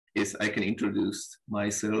yes, I can introduce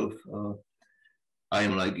myself. I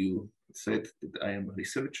am, like you said, that I am a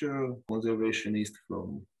researcher, conservationist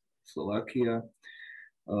from Slovakia.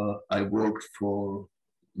 I worked for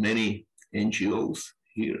many NGOs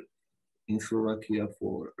here in Slovakia,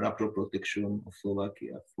 for raptor protection of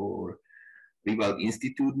Slovakia, for Rival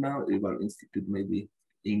Institute now. Rival Institute, maybe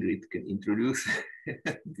Ingrid can introduce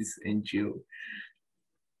this NGO.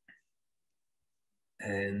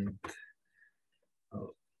 And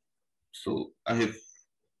so I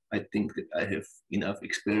think that I have enough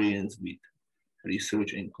experience with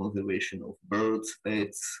research and conservation of birds,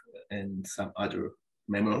 pets, and some other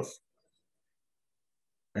mammals.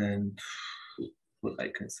 And what I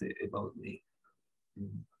can say about me.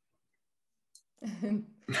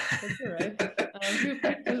 That's all right. Feel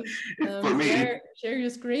free to For me, share your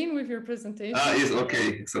screen with your presentation. Yes,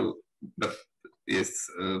 okay. So, yes,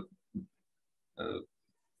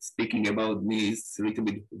 speaking about me is a little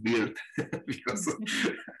bit weird because,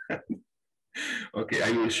 okay,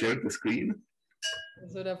 I will share the screen.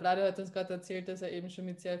 Also der Vlado hat uns gerade erzählt, dass er eben schon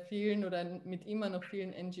mit sehr vielen oder mit immer noch vielen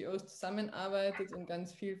NGOs zusammenarbeitet und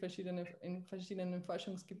ganz viel in verschiedenen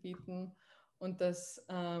Forschungsgebieten und dass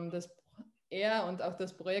er und auch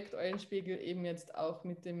das Projekt Eulenspiegel eben jetzt auch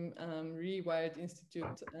mit dem Rewild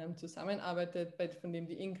Institute zusammenarbeitet, von dem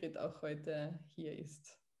die Ingrid auch heute hier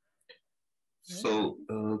ist. So,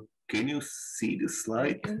 can you see the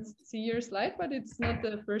slide? I can see your slide, but it's not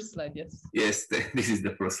the first slide, yes? Yes, this is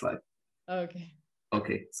the first slide. Okay.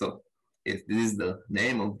 Okay, so yes, this is the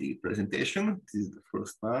name of the presentation. This is the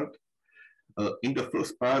first part. In the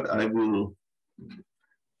first part, I will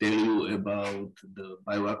tell you about the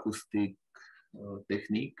bioacoustic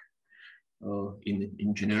technique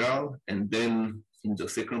in general, and then in the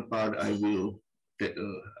second part, I will tell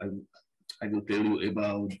you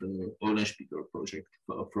about the Eulenspiegel project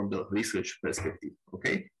from the research perspective.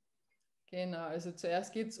 Okay? Genau, also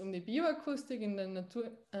zuerst geht es um die Bioakustik in der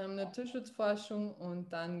Naturschutzforschung und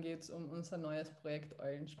dann geht es um unser neues Projekt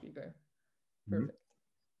Eulenspiegel. Perfect.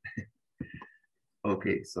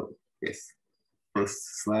 Okay, so yes,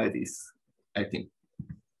 first slide is, I think,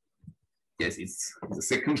 yes, it's the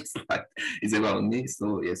second slide is about me.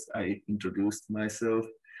 So yes, I introduced myself,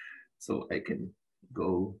 so I can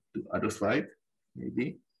go to other slide,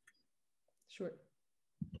 maybe. Sure.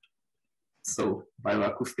 So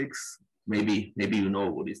bioacoustics. Maybe you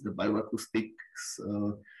know what is the bioacoustics.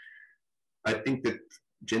 I think that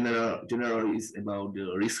generally is about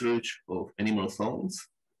the research of animal sounds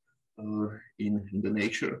in the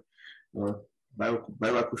nature.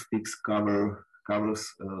 Bioacoustics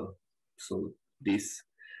covers so this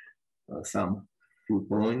some few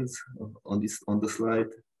points on the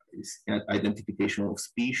slide is identification of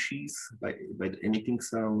species by the emitting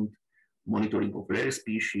sound, monitoring of rare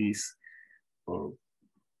species, or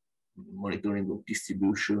monitoring of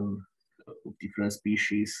distribution of different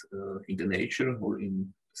species in the nature or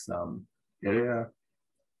in some area.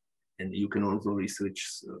 And you can also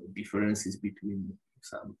research differences between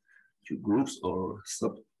some two groups or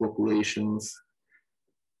subpopulations,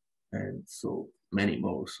 and so many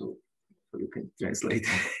more. So you can translate.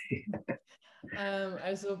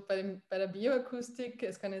 Also bei der Bioakustik,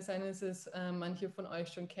 es kann ja sein, dass es manche von euch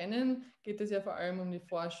schon kennen, geht es ja vor allem um die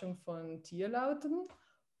Forschung von Tierlauten.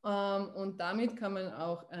 Und damit kann man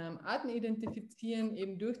auch Arten identifizieren,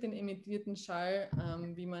 eben durch den emittierten Schall,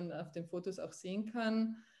 wie man auf den Fotos auch sehen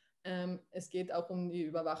kann. Es geht auch um die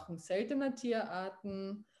Überwachung seltener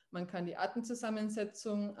Tierarten. Man kann die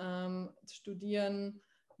Artenzusammensetzung studieren.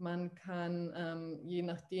 Man kann je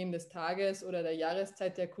nachdem des Tages oder der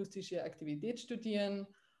Jahreszeit die akustische Aktivität studieren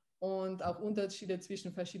und auch Unterschiede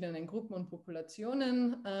zwischen verschiedenen Gruppen und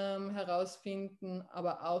Populationen herausfinden,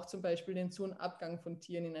 aber auch zum Beispiel den Zu- und Abgang von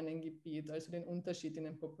Tieren in einem Gebiet, also den Unterschied in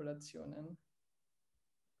den Populationen.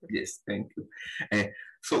 Yes, thank you.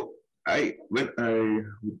 So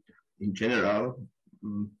in general,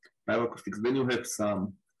 bioacoustics, when you have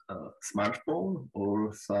some smartphone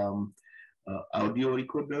or some audio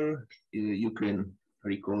recorder, you can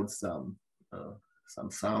record some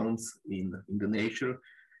sounds in the nature,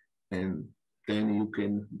 and then you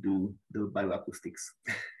can do the bioacoustics.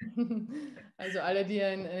 Also alle, die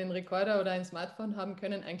einen Rekorder oder ein Smartphone haben,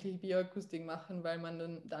 können eigentlich Bioakustik machen, weil man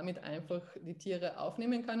dann damit einfach die Tiere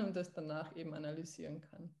aufnehmen kann und das danach eben analysieren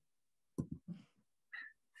kann.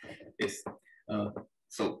 Yes.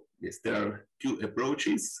 So yes, there are two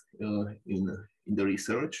approaches in the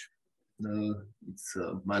research. It's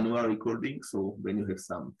manual recording. So when you have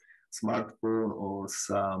some smartphone or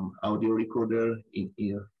some audio recorder in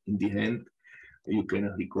the hand, you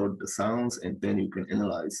can record the sounds, and then you can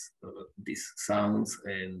analyze these sounds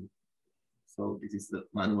and So this is the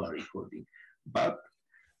manual recording. But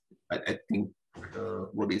I think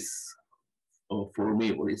what is for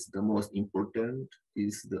me, what is the most important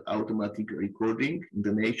is the automatic recording in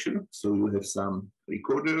the nature. So you have some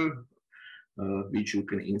recorder which you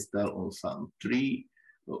can install on some tree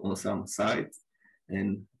or on some site,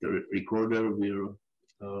 and the recorder will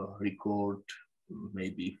record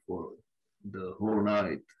maybe for the whole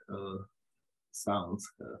night sounds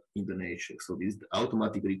in the nature. So this is the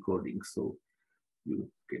automatic recording. So you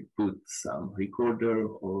can put some recorder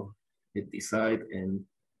or at the side, and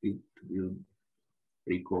it will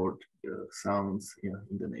record sounds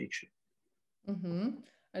in the nature. Mhm.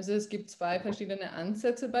 Also es gibt zwei verschiedene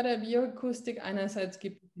Ansätze bei der Bioakustik. Einerseits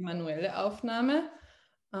gibt es die manuelle Aufnahme,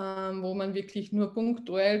 wo man wirklich nur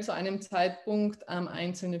punktuell zu einem Zeitpunkt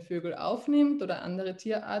einzelne Vögel aufnimmt oder andere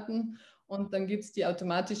Tierarten. Und dann gibt es die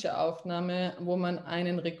automatische Aufnahme, wo man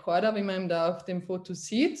einen Rekorder, wie man da auf dem Foto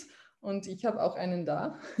sieht, und ich habe auch einen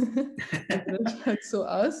da. Also das schaut so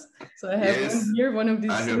aus. So I have Yes, one here, one of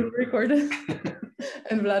these recorders,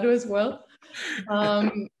 and Vlado as well.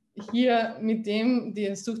 Hier mit dem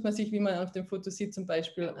sucht man sich, wie man auf dem Foto sieht, zum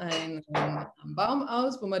Beispiel einen Baum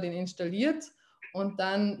aus, wo man den installiert und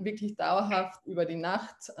dann wirklich dauerhaft über die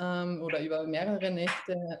Nacht oder über mehrere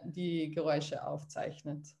Nächte die Geräusche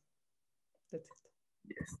aufzeichnet. That's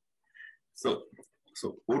it. Yes. So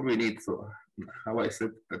what we need, so how I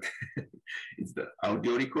said that it's the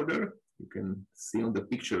audio recorder. You can see on the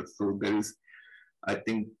picture. So there is, I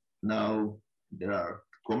think now there are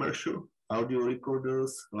commercial audio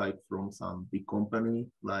recorders, like from some big company,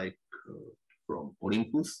 like from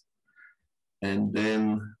Olympus, and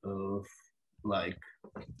then like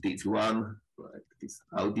this one, like this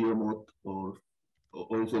audio mode, or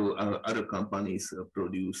also other companies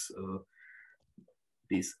produce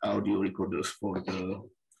these audio recorders for the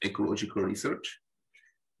ecological research.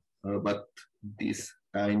 But this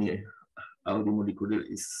tiny audio recorder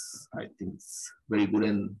is, I think, it's very good,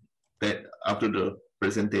 and that after the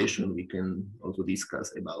presentation we can also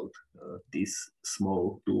discuss about this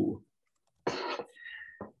small tool.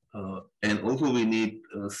 And also we need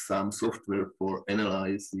some software for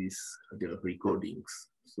analyzing the recordings.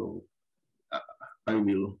 So I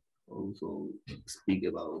will also speak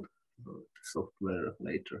about software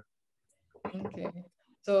later. Okay.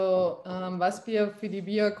 So, was wir für die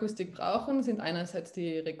Bioakustik brauchen, sind einerseits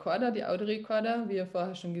die Rekorder, die Audiorekorder, wie ihr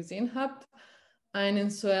vorher schon gesehen habt, einen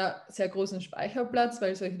sehr, sehr großen Speicherplatz,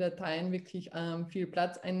 weil solche Dateien wirklich viel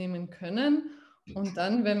Platz einnehmen können. Und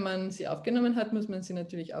dann, wenn man sie aufgenommen hat, muss man sie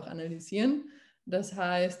natürlich auch analysieren. Das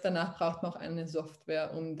heißt, danach braucht man auch eine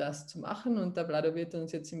Software, um das zu machen. Und der Vlado wird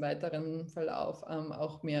uns jetzt im weiteren Verlauf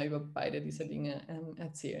auch mehr über beide dieser Dinge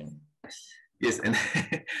erzählen. Yes, and,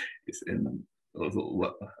 yes, and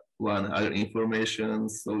also one other information.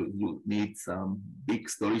 So you need some big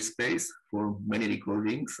storage space for many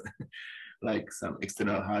recordings, like some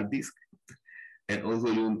external hard disk. And also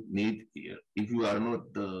you need, if you are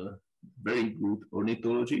not a very good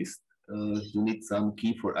ornithologist, you need some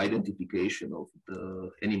key for identification of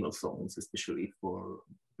the animal songs, especially for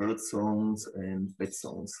bird songs and pet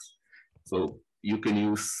songs. So you can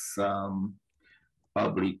use some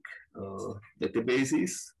public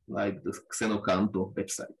databases like the Xenocanto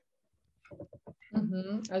website.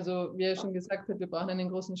 Also wie er schon gesagt hat, wir brauchen einen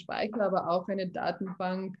großen Speicher, aber auch eine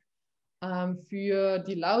Datenbank für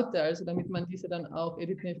die Laute, also damit man diese dann auch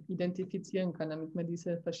identifizieren kann, damit man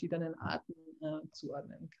diese verschiedenen Arten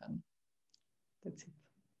zuordnen kann. That's it.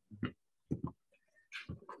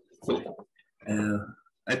 So,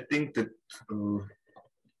 I think that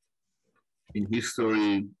in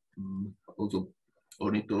history, also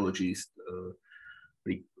ornithologists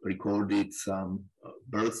recorded some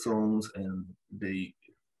bird songs, and they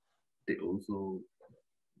also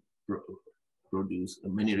produce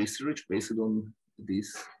many research based on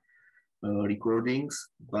these recordings.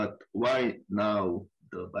 But why now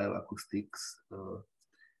the bioacoustics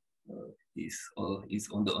is on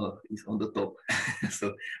the top?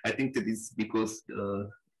 So I think that it's because the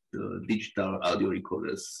digital audio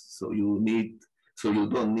recorders. So you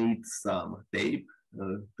don't need some tape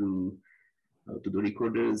to the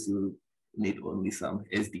recorders. You need only some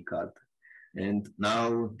SD card. And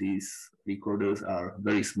now these recorders are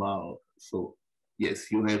very small. So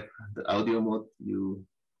yes, you have the audio mode.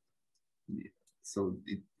 So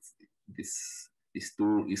this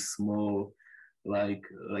tool is small, like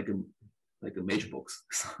a matchbox.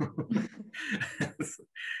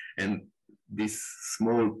 And this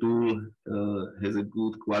small tool has a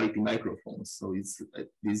good quality microphone. So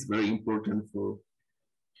it's very important for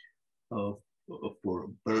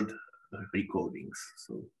bird recordings.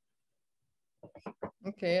 So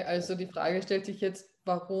Okay, also die Frage stellt sich jetzt,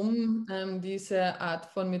 warum diese Art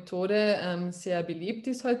von Methode sehr beliebt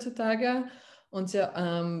ist heutzutage und sehr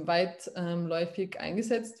weitläufig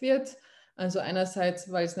eingesetzt wird. Also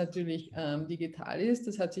einerseits, weil es natürlich digital ist,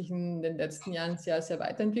 das hat sich in den letzten Jahren sehr, sehr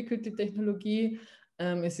weiterentwickelt, die Technologie.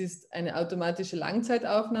 Es ist eine automatische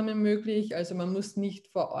Langzeitaufnahme möglich, also man muss nicht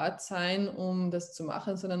vor Ort sein, um das zu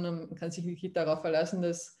machen, sondern man kann sich wirklich darauf verlassen,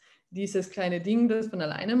 dass dieses kleine Ding das von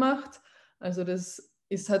alleine macht. Also das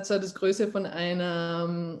hat so das Größe von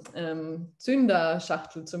einer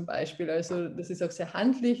Zünderschachtel zum Beispiel. Also das ist auch sehr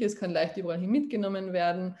handlich, es kann leicht überall hin mitgenommen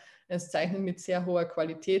werden. Es zeichnet mit sehr hoher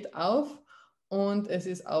Qualität auf und es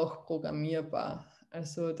ist auch programmierbar.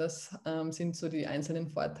 Also das sind so die einzelnen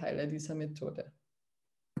Vorteile dieser Methode.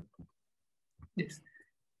 Yes.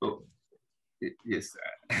 So, yes,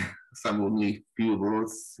 some only few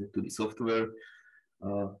words to the software.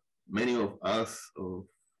 Many of us,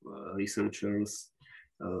 researchers,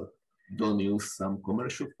 don't use some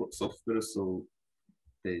commercial software, so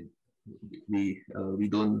we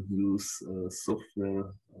don't use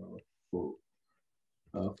software for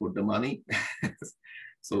the money.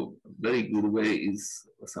 So very good way is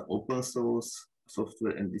some open source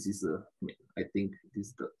software, and this is I think this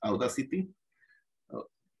is the Audacity.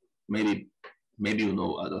 Maybe you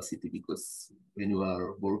know Audacity because when you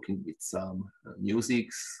are working with some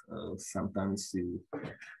musics, sometimes you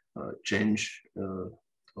change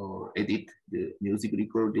or edit the music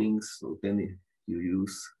recordings, so then you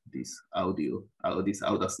use this this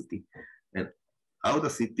Audacity. And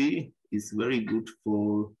Audacity is very good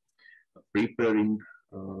for preparing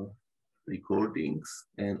recordings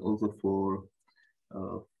and also for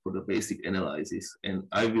the basic analysis. And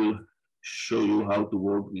I will show you how to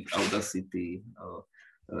work with Audacity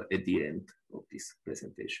at the end of this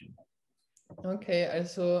presentation. Okay,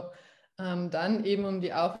 also dann eben, um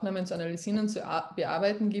die Aufnahmen zu analysieren und zu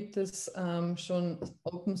bearbeiten, gibt es schon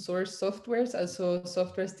Open Source Softwares, also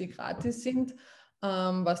Softwares, die gratis sind,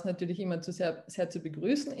 was natürlich immer sehr zu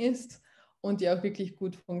begrüßen ist und die auch wirklich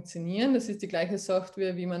gut funktionieren. Das ist die gleiche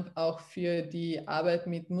Software, wie man auch für die Arbeit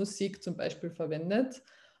mit Musik zum Beispiel verwendet.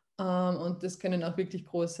 Und es können auch wirklich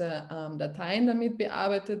große Dateien damit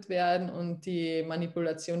bearbeitet werden und die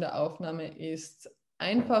Manipulation der Aufnahme ist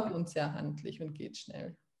einfach und sehr handlich und geht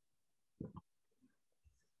schnell.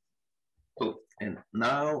 So, and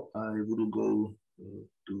now I will go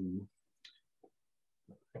to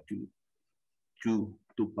two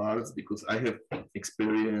parts because I have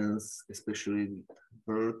experience, especially with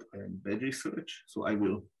bird and bed research. So I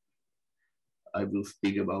will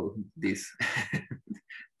speak about this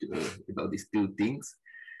about these two things,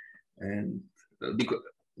 and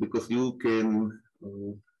because you can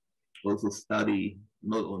also study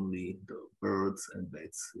not only the birds and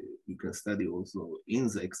bats, you can study also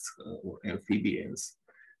insects or amphibians,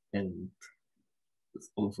 and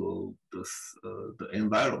also the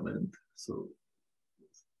environment, so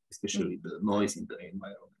especially the noise in the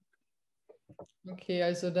environment. Okay,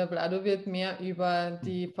 also der Vlado wird mehr über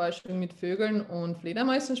die Forschung mit Vögeln und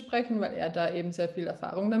Fledermäusen sprechen, weil er da eben sehr viel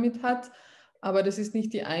Erfahrung damit hat. Aber das ist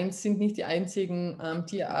sind nicht die einzigen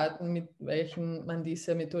Tierarten, mit welchen man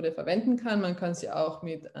diese Methode verwenden kann. Man kann sie auch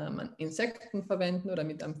mit Insekten verwenden oder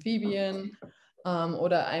mit Amphibien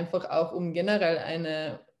oder einfach auch, um generell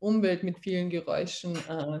eine Umwelt mit vielen Geräuschen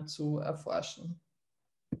zu erforschen.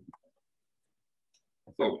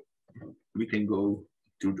 So, we can go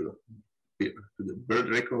to the bird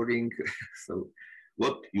recording. So,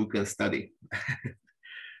 what you can study.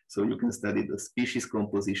 So you can study the species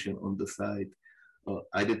composition on the site,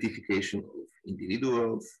 identification of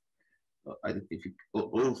individuals,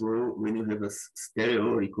 also when you have a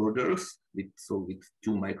stereo recorders with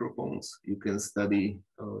two microphones, you can study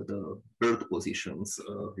the bird positions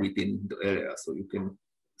within the area. So you can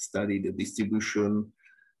study the distribution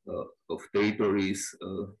of territories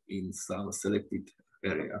in some selected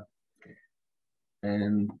area.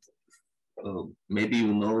 And maybe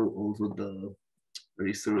you know also the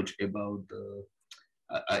research about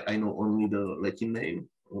I know only the Latin name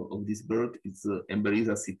of this bird. It's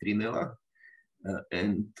Emberiza citrinella,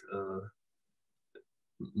 and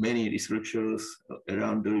many researchers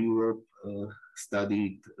around Europe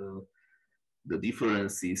studied the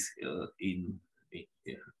differences in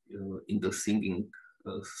the singing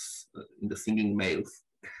males.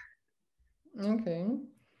 Okay.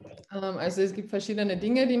 Also es gibt verschiedene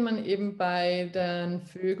Dinge, die man eben bei den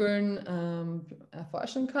Vögeln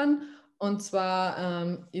erforschen kann. Und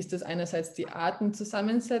zwar ist es einerseits die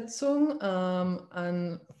Artenzusammensetzung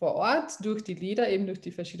vor Ort durch die Lieder, eben durch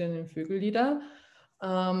die verschiedenen Vögellieder.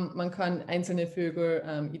 Man kann einzelne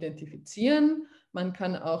Vögel identifizieren. Man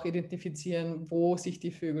kann auch identifizieren, wo sich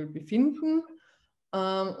die Vögel befinden.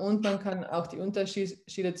 Und man kann auch die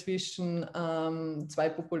Unterschiede zwischen zwei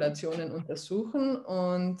Populationen untersuchen.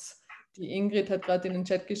 Und die Ingrid hat gerade in den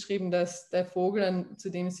Chat geschrieben, dass der Vogel, zu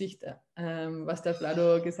dem sich, was der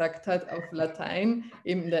Vlado gesagt hat, auf Latein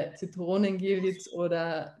eben der Zitronengilitz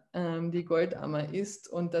oder die Goldammer ist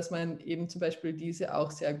und dass man eben zum Beispiel diese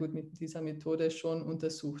auch sehr gut mit dieser Methode schon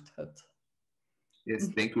untersucht hat.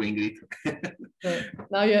 Yes, thank you, Ingrid. So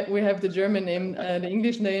now we have the German name, the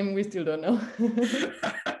English name we still don't know.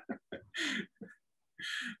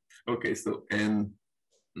 Okay, so and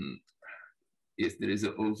yes, there is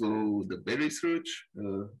also the bed research,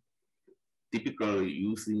 typically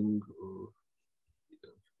using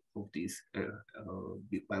of these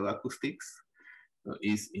bioacoustics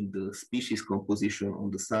is in the species composition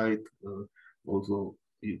on the site. Also,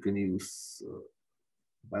 you can use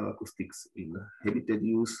bioacoustics in habitat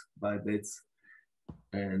use by beds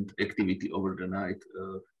and activity over the night.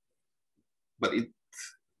 But it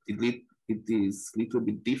is a little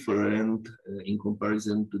bit different in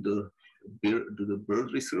comparison to the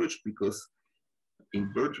bird research, because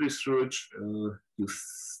in bird research you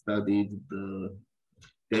studied the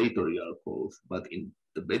territorial calls, but in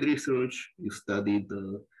the bed research you studied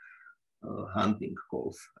the hunting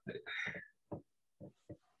calls.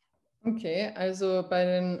 Okay, also bei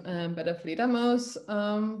der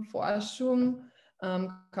Fledermaus-Forschung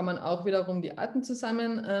kann man auch wiederum die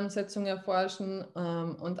Artenzusammensetzung erforschen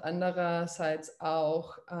und andererseits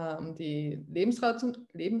auch die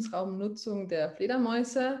Lebensraumnutzung der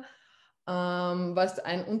Fledermäuse. Was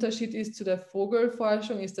ein Unterschied ist zu der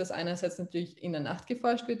Vogelforschung, ist, dass einerseits natürlich in der Nacht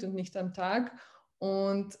geforscht wird und nicht am Tag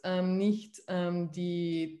und nicht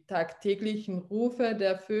die tagtäglichen Rufe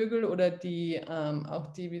der Vögel oder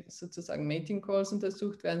auch die sozusagen Mating Calls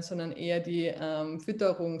untersucht werden, sondern eher die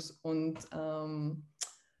Fütterungs- und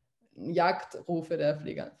Jagdrufe der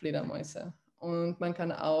Fledermäuse. Und man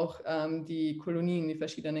kann auch die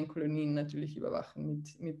verschiedenen Kolonien natürlich überwachen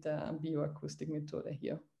mit der Bioakustikmethode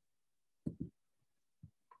hier.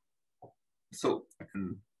 So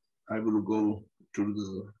I will go through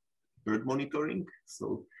the bird monitoring.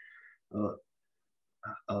 So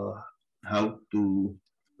how to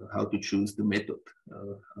choose the method,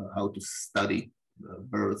 how to study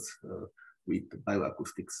birds with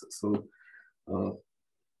bioacoustics. So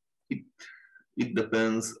it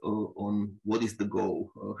depends on what is the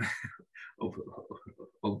goal of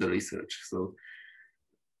the research. So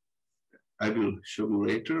I will show you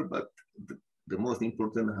later, but the most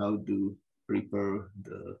important how to prepare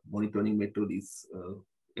the monitoring method is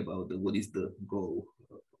about what is the goal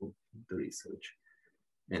of the research.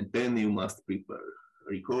 And then you must prepare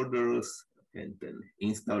recorders and then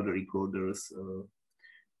install the recorders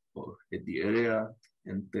at the area.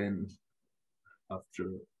 And then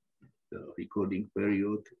after the recording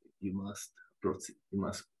period, you must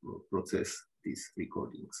process these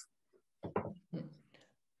recordings.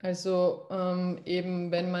 Also eben,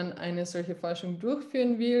 wenn man eine solche Forschung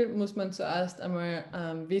durchführen will, muss man zuerst einmal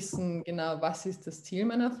wissen, genau, was ist das Ziel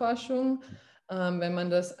meiner Forschung. Wenn man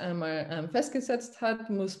das einmal festgesetzt hat,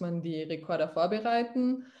 muss man die Rekorder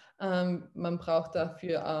vorbereiten. Man braucht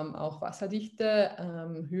dafür auch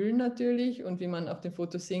wasserdichte Hüllen natürlich und wie man auf den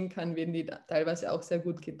Fotos sehen kann, werden die teilweise auch sehr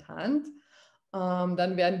gut getarnt.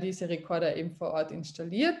 Dann werden diese Rekorder eben vor Ort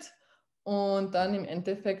installiert. Und dann im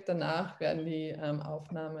Endeffekt danach werden die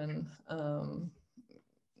Aufnahmen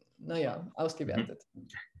ausgewertet.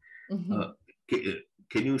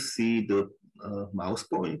 Can you see the mouse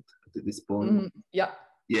point at this point? Yeah.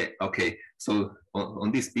 Yeah, okay. So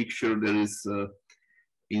on this picture there is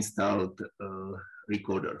installed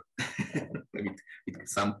recorder with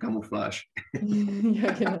some camouflage.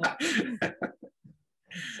 Ja, genau.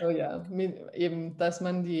 So ja, eben, dass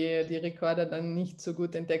man die Rekorder dann nicht so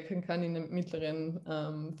gut entdecken kann. In einem mittleren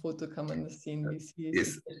Foto kann man das sehen, wie sie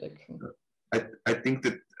sich verstecken. I think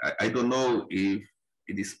that I don't know if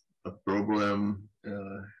it is a problem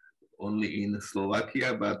only in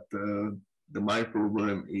Slovakia, but my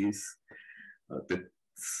problem is that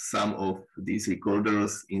some of these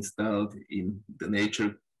recorders installed in the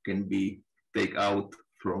nature can be taken out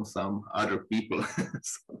from some other people.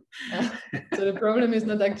 So the problem is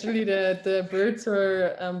not actually the birds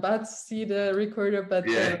or bats see the recorder, but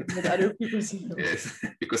that other people see them. Yes,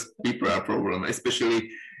 because people are a problem,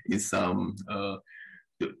 especially in some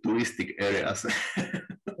touristic areas.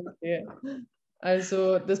 Okay.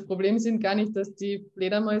 Also das Problem sind gar nicht, dass die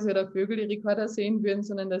Fledermäuse oder Vögel die Rekorder sehen würden,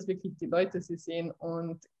 sondern dass wirklich die Leute sie sehen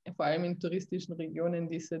und vor allem in touristischen Regionen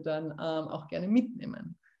diese dann auch gerne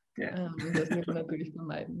mitnehmen. Yeah. Das will man natürlich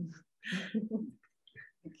vermeiden.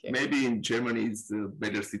 Okay. Maybe in Germany it's a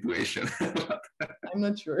better situation. I'm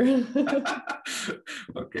not sure.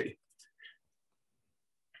 Okay.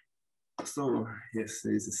 So yes,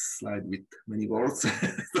 there is a slide with many words.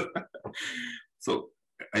 So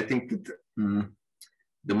I think that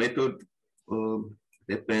the method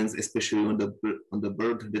depends especially on the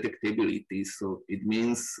bird detectability. So it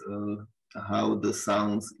means how the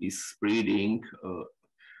sounds is spreading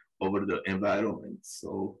over the environment.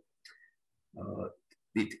 So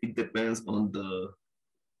it depends on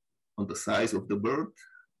the size of the bird,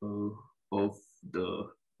 of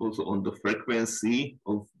the also on the frequency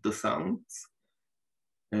of the sounds,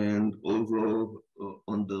 and also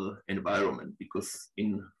on the environment. Because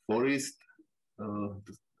in forest,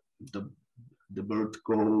 the the bird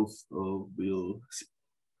calls will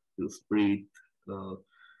spread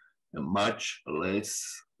much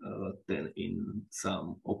less than in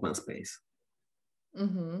some open space.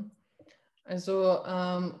 Mhm. Also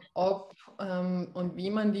ob und wie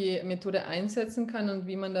man die Methode einsetzen kann und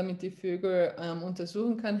wie man damit die Vögel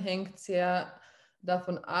untersuchen kann, hängt sehr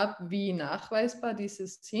davon ab, wie nachweisbar diese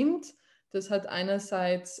sind. Das hat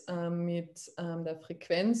einerseits mit der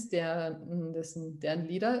Frequenz deren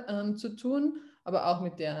Lieder zu tun, aber auch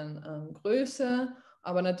mit deren Größe,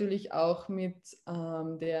 aber natürlich auch mit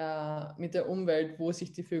der Umwelt, wo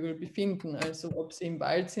sich die Vögel befinden. Also ob sie im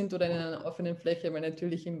Wald sind oder in einer offenen Fläche, weil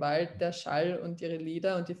natürlich im Wald der Schall und ihre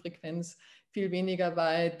Lieder und die Frequenz viel weniger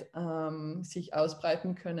weit sich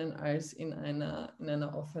ausbreiten können als in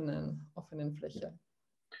einer offenen Fläche.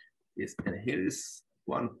 Yes, and here is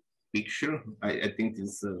one picture. I think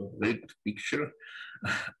it's a great picture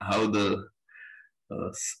how the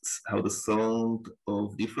sound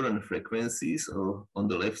of different frequencies on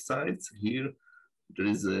the left side. Here there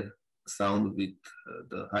is a sound with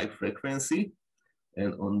the high frequency,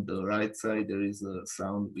 and on the right side there is a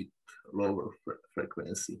sound with lower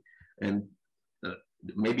frequency. And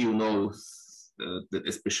maybe you know that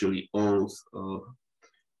especially owls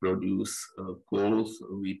produce calls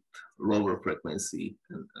with lower frequency,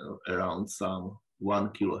 around some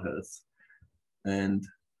 1 kilohertz. And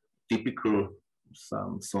typical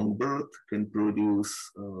some songbird can produce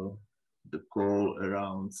the call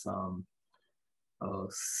around some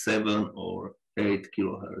 7 or 8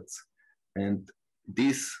 kilohertz. And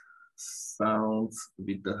these sounds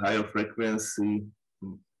with the higher frequency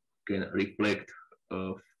can reflect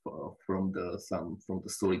from the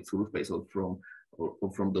solid surface or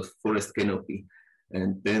from the forest canopy,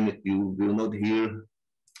 and then you will not hear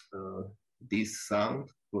this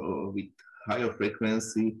sound with higher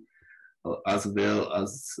frequency as well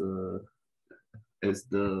as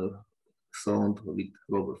the sound with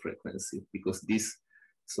lower frequency, because these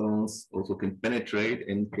sounds also can penetrate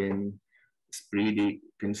and can spread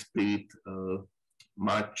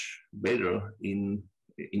much better in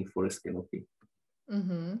forest canopy.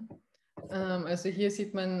 Mhm. Also hier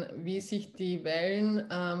sieht man, wie sich die Wellen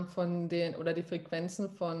oder die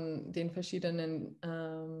Frequenzen von den verschiedenen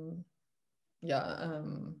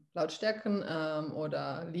Lautstärken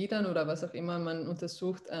oder Liedern oder was auch immer man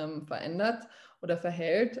untersucht, verändert oder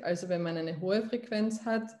verhält. Also wenn man eine hohe Frequenz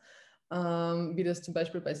hat, wie das zum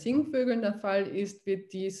Beispiel bei Singvögeln der Fall ist,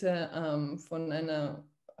 wird diese von einer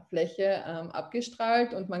Fläche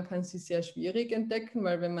abgestrahlt und man kann sie sehr schwierig entdecken,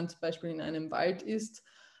 weil wenn man zum Beispiel in einem Wald ist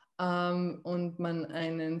und man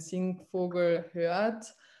einen Singvogel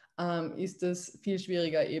hört, ist es viel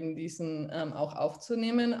schwieriger, eben diesen auch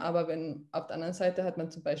aufzunehmen. Aber auf der anderen Seite hat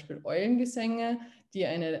man zum Beispiel Eulengesänge, die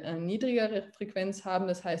eine niedrigere Frequenz haben.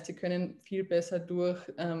 Das heißt, sie können viel besser durch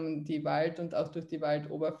die Wald und auch durch die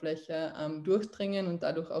Waldoberfläche durchdringen und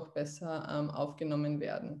dadurch auch besser aufgenommen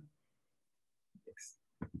werden. Yes.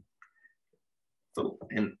 So,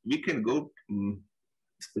 and we can go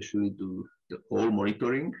especially to the whole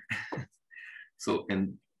monitoring. So,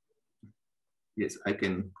 and yes, I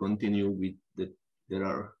can continue with that.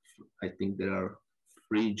 I think there are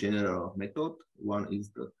 3 general methods. One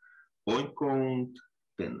is the point count,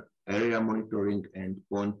 then area monitoring, and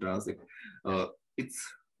point transect. It's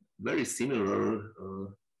very similar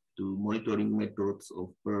to monitoring methods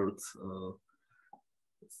of birds.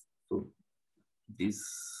 So these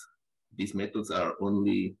methods are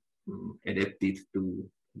only adapted to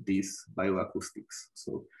these bioacoustics.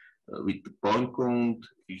 So with the point count,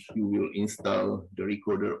 you will install the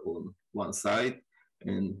recorder on one side,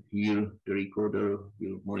 and here the recorder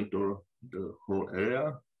will monitor the whole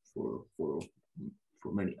area for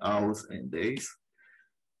many hours and days.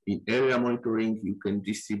 In area monitoring, you can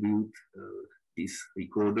distribute these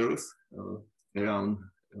recorders around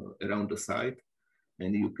the site,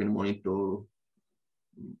 and you can monitor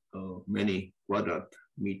many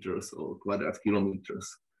meters or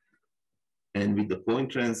quadrat-kilometers. And with the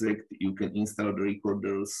point transect, you can install the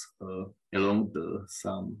recorders along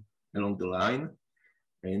the line,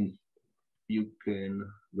 and you can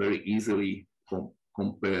very easily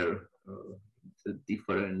compare the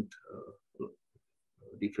different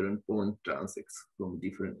point transects from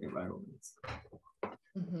different environments.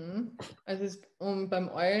 Also beim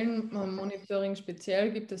Eulenmonitoring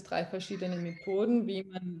speziell gibt es 3 verschiedene Methoden, wie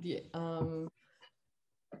man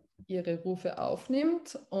ihre Rufe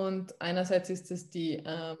aufnimmt. Und einerseits ist es die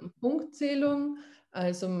Punktzählung,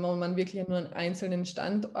 also man wirklich nur an einzelnen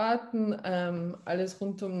Standorten alles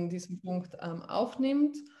rund um diesen Punkt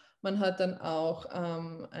aufnimmt. Man hat dann auch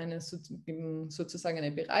sozusagen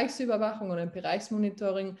eine Bereichsüberwachung oder ein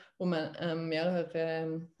Bereichsmonitoring, wo man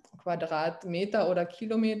mehrere Quadratmeter oder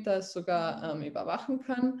Kilometer sogar überwachen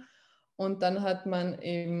kann. Und dann hat man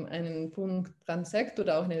eben einen Punkt Transekt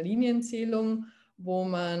oder auch eine Linienzählung, wo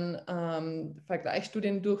man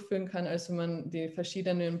Vergleichsstudien durchführen kann, also man die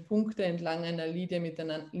verschiedenen Punkte entlang einer Linie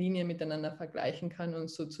miteinander vergleichen kann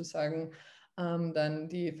und sozusagen dann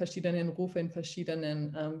die verschiedenen Rufe in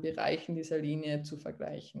verschiedenen Bereichen dieser Linie zu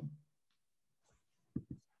vergleichen.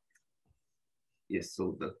 Yes,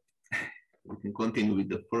 so we can continue with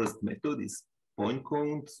the first method, is point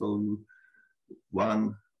count. So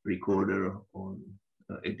one recorder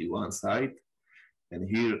at the one side, and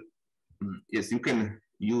here, yes, you can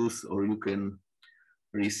use or you can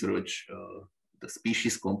research the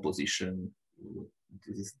species composition.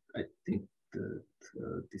 This is, I think, that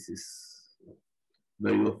this is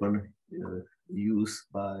very often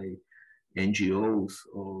used by NGOs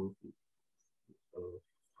or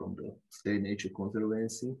from the State Nature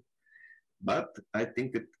Conservancy. But I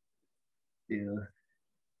think that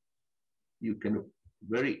you can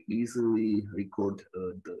very easily record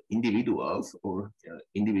the individuals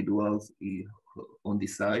on the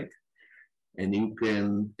site, and you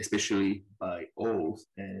can, especially by owls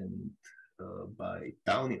and by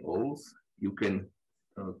tawny owls, you can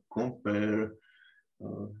compare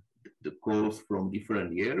the calls from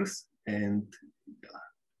different years, and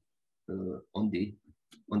on the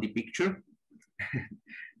picture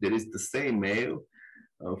there is the same male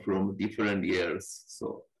from different years.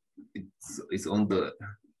 So it's on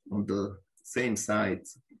the same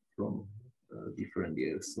sites from different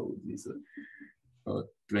years. So this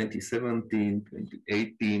 2017,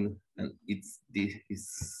 2018, and it's the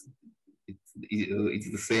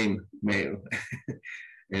same male.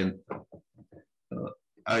 And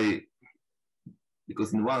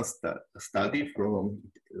because in one study from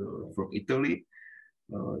Italy,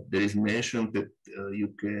 there is mentioned that you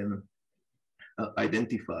can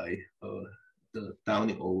identify the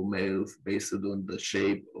tawny owl males based on the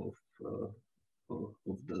shape of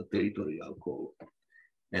the territorial call,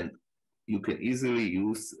 and you can easily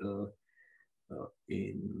use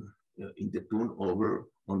in the turnover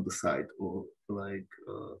on the site, or like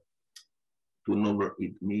turnover,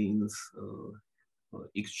 it means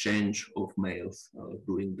exchange of males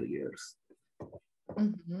during the years.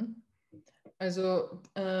 Also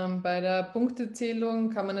bei der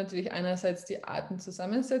Punktezählung kann man natürlich einerseits die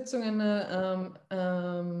Artenzusammensetzung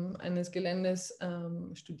eines Geländes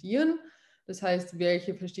studieren. Das heißt,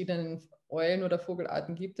 welche verschiedenen Eulen- oder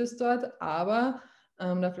Vogelarten gibt es dort. Aber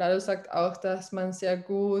der Vlado sagt auch, dass man sehr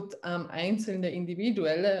gut einzelne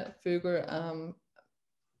individuelle Vögel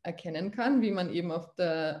erkennen kann, wie man eben auf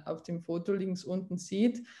dem Foto links unten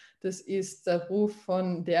sieht. Das ist der Ruf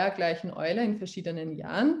von der gleichen Eule in verschiedenen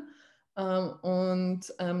Jahren.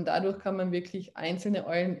 Und dadurch kann man wirklich einzelne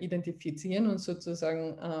Eulen identifizieren und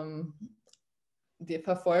sozusagen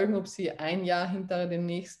verfolgen, ob sie ein Jahr hinter dem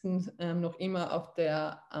nächsten noch immer auf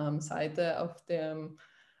der Seite, auf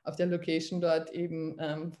der Location dort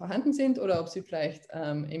eben vorhanden sind, oder ob sie vielleicht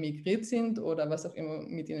emigriert sind oder was auch immer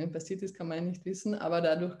mit ihnen passiert ist, kann man nicht wissen. Aber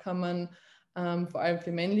dadurch kann man vor allem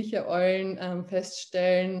für männliche Eulen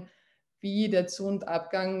feststellen, wie der Zu- und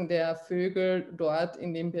Abgang der Vögel dort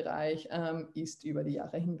in dem Bereich ist über die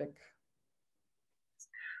Jahre hinweg.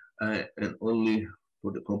 And only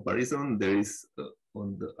for the comparison, there is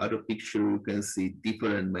on the other picture you can see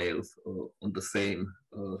different males on the same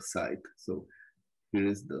site. So here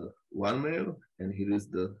is the one male, and here is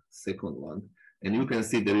the second one, and you can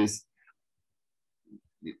see there is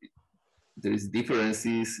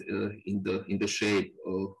differences in the shape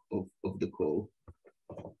of the call.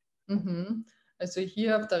 Also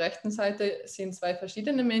hier auf der rechten Seite sind 2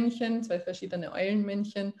 verschiedene Männchen, 2 verschiedene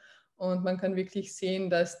Eulenmännchen, und man kann wirklich sehen,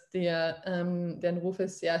 dass deren Rufe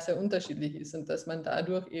sehr, sehr unterschiedlich ist und dass man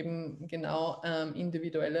dadurch eben genau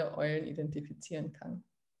individuelle Eulen identifizieren kann.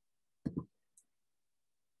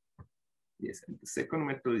 Yes, and the second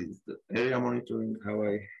method is the area monitoring. How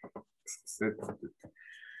I said that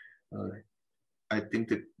I think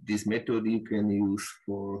that this method you can use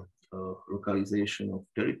for localization of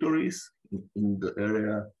territories in the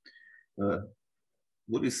area.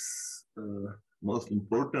 What is most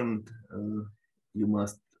important, you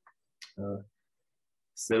must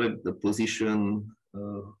select the position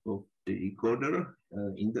of the recorder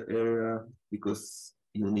in the area, because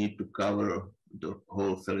you need to cover the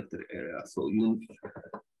whole selected area. So you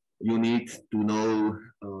need to know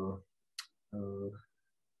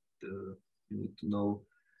you need to know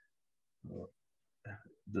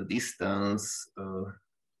the distance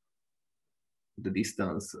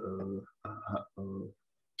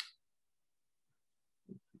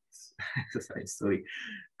sorry,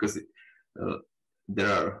 because there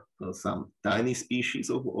are some tiny species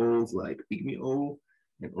of owls like pygmy owl,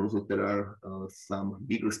 and also there are some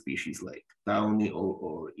bigger species like tawny owl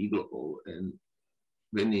or eagle owl. And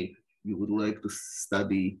when you would like to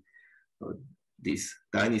study these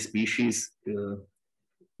tiny species,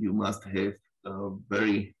 you must have a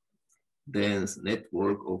very dense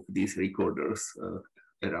network of these recorders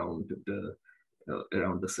around the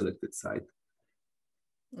selected site.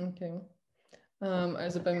 Okay.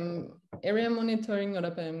 Also beim Area Monitoring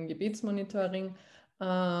oder beim Gebietsmonitoring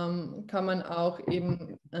kann man auch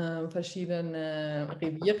eben verschiedene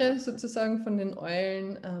Reviere sozusagen von den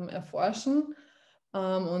Eulen erforschen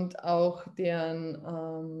und auch die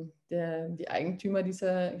Eigentümer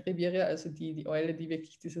dieser Reviere, also die Eule, die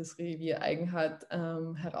wirklich dieses Revier eigen hat,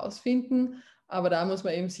 herausfinden. Aber da muss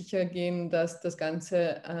man eben sicher gehen, dass das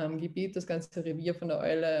ganze Gebiet, das ganze Revier von der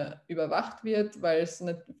Eule überwacht wird, weil es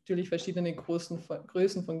natürlich verschiedene Größen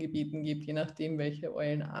von Gebieten gibt, je nachdem, welche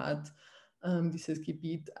Eulenart dieses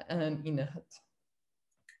Gebiet inne hat.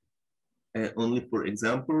 Only for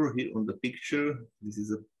example, here on the picture, this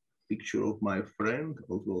is a picture of my friend,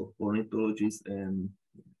 also ornithologist, and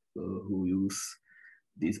who use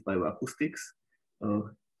these bioacoustics.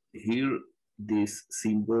 Here, these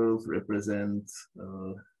symbols represent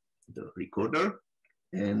the recorder,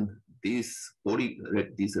 and this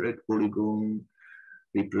red polygon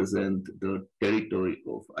represent the territory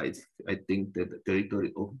of, I think that the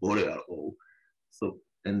territory of boreal owl. So,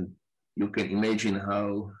 and you can imagine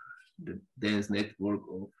how the dense network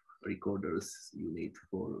of recorders you need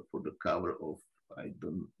for the cover of,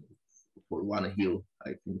 for one hill,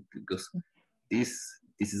 I think, because this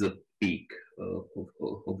is a peak of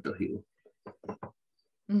the hill.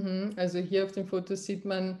 Also hier auf dem Foto sieht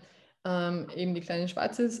man eben die kleinen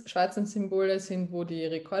schwarzen Symbole sind, wo die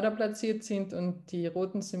Rekorder platziert sind, und die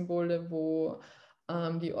roten Symbole, wo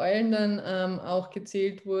die Eulen dann auch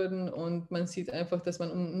gezählt wurden, und man sieht einfach, dass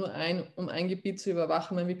man um ein Gebiet zu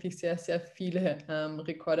überwachen, man wirklich sehr, sehr viele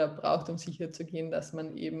Rekorder braucht, um sicherzugehen, dass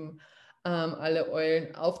man eben alle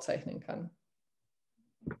Eulen aufzeichnen kann.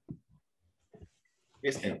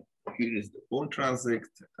 Yes, and here is the phone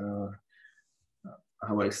transect.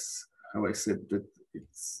 How I said that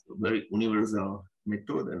it's a very universal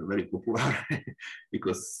method and very popular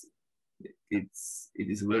because it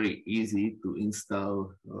is very easy to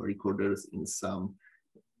install recorders in some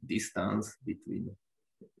distance between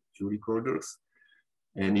two recorders,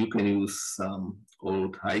 and you can use some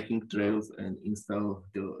old hiking trails and install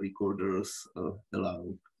the recorders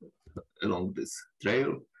along this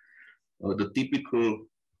trail. The typical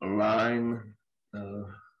line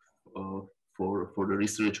for the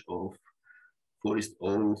research of forest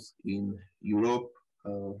owls in Europe,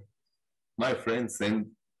 my friend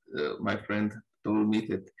told me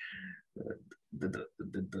that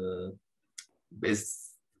the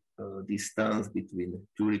best distance between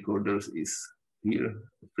two recorders is here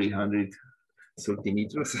 330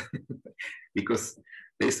 meters because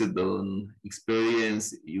based on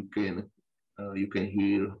experience you can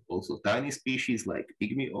hear also tiny species like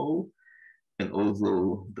pygmy owl and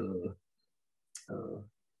also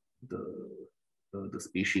the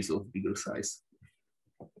species of bigger size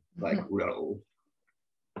like Ural owl.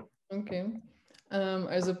 Okay.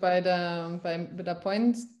 Also bei der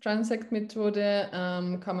Point Transect Methode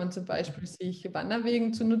kann man zum Beispiel sich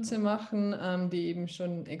Wanderwegen zunutze machen, die eben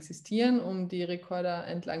schon existieren, um die Rekorder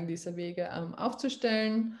entlang dieser Wege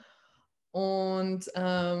aufzustellen. Und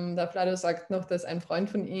der Vlado sagt noch, dass ein Freund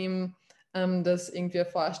von ihm das irgendwie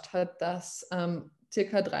erforscht hat, dass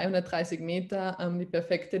circa 330 Meter die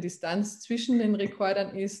perfekte Distanz zwischen den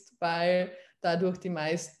Rekordern ist, weil dadurch die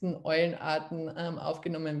meisten Eulenarten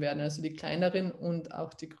aufgenommen werden, also die kleineren und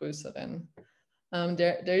auch die größeren.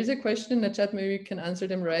 There is a question in the chat, maybe you can answer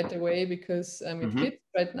them right away because it fits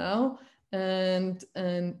right now. And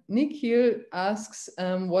Nick here asks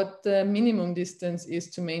what the minimum distance is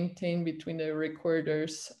to maintain between the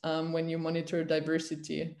recorders when you monitor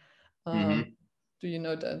diversity. Do you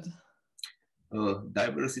know that?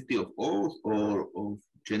 Diversity of all or of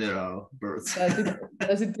general birds?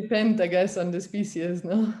 Does it depend, I guess, on the species,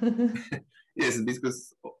 no? Yes,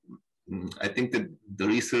 because I think that the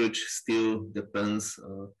research still depends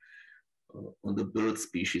on the bird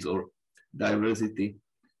species or diversity.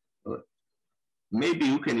 Maybe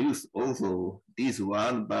you can use also this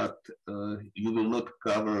one, but you will not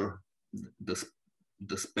cover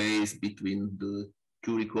the space between the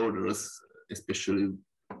two recorders, especially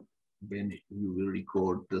when you will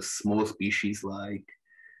record the small species like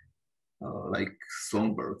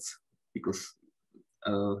songbirds, because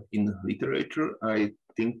in literature, I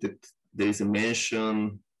think that there is a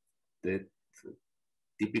mention that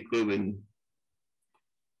typically when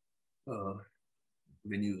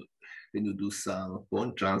you do some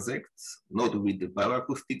point transects, not with the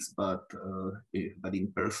bioacoustics, but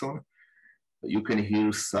in person, you can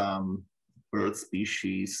hear some bird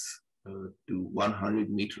species to 100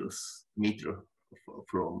 meters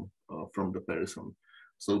from the person.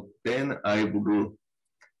 So then I would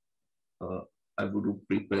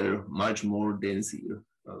prepare much more densely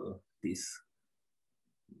this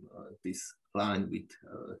line with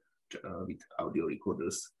audio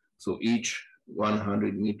recorders. So each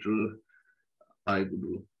 100 meter, I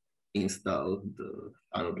would install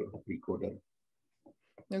another recorder.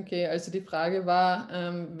 Okay, also die Frage war,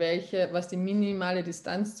 was die minimale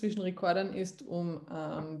Distanz zwischen Rekordern ist, um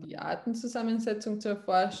die Artenzusammensetzung zu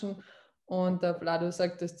erforschen. Und der Vlado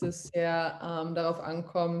sagt, dass das sehr darauf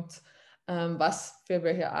ankommt, was für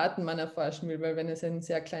welche Arten man erforschen will, weil wenn es ein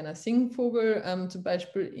sehr kleiner Singvogel zum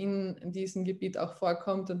Beispiel in diesem Gebiet auch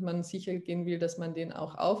vorkommt und man sicher gehen will, dass man den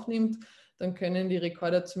auch aufnimmt, dann können die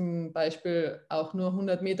Rekorder zum Beispiel auch nur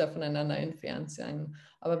 100 Meter voneinander entfernt sein.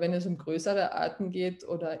 Aber wenn es um größere Arten geht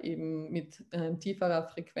oder eben mit tieferer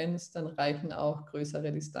Frequenz, dann reichen auch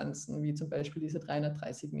größere Distanzen, wie zum Beispiel diese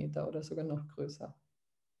 330 Meter oder sogar noch größer.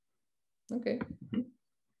 Okay.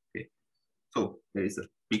 Okay. So there is a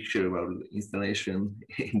picture about the installation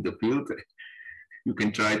in the field. You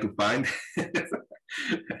can try to find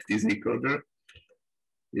this recorder.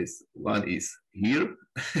 Yes, one is here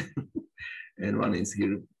and one is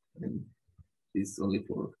here. And it's only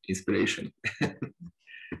for inspiration.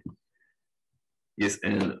 Yes,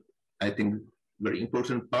 and I think very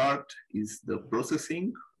important part is the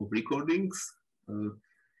processing of recordings.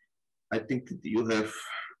 I think that you have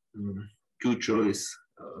two choices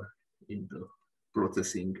in the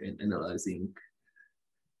processing and analyzing.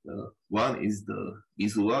 One is the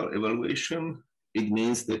visual evaluation. It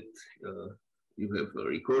means that you have a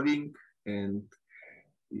recording and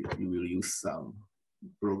you will use some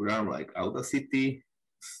program like Audacity.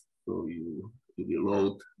 So you will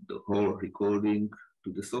load the whole recording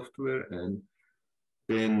to the software, and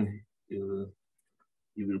then you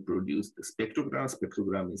will produce the spectrogram.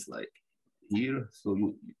 Spectrogram is like here. So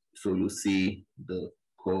you see the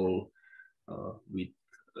call with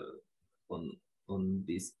on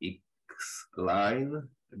this X line.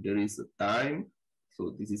 There is a time.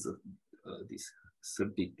 So this is this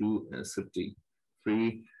 32 and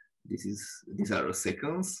 33. These are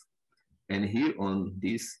seconds, and here on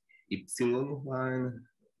this epsilon line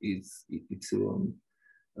is epsilon.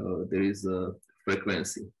 There is a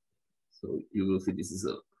frequency. So you will see this is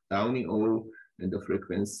a tiny O, and the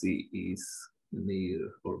frequency is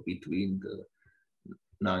near or between the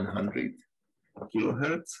 900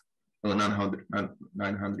 kilohertz, or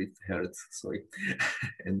 900 hertz. Sorry,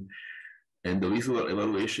 and the visual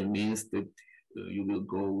evaluation means that you will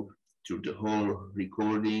go through the whole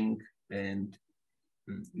recording and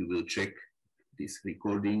you will check these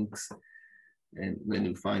recordings, and when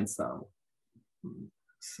you find some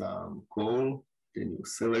call, then you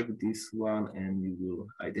select this one and you will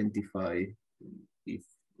identify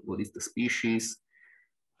what is the species,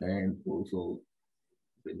 and also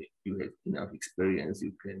when you have enough experience,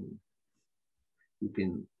 you can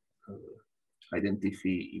identify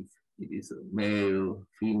if it is a male,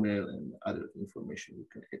 female, and other information you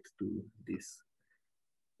can add to this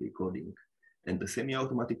recording. And the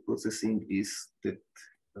semi-automatic processing is that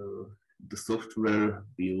the software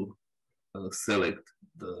will select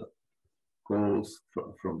the calls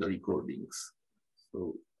from the recordings.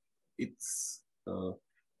 So it's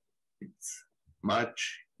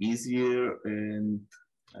much easier, and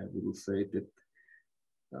I will say that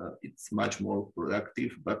it's much more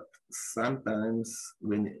productive. But sometimes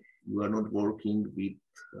when you are not working with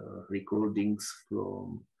recordings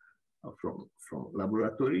from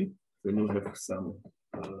laboratory, when you have some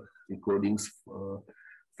recordings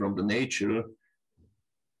from the nature,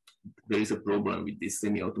 there is a problem with this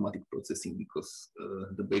semi-automatic processing because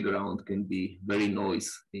the background can be very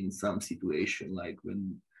noisy in some situation, like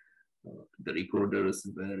when the recorders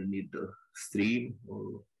were near the stream,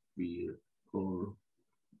 or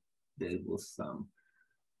there was some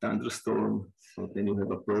thunderstorm. So then you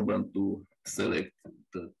have a problem to select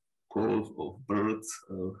the calls of birds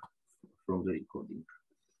from the recording.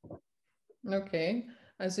 Okay,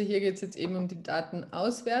 also hier geht es jetzt eben um die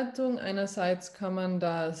Datenauswertung. Einerseits kann man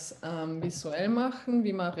das visuell machen,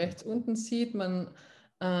 wie man rechts unten sieht. Man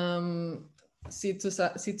sieht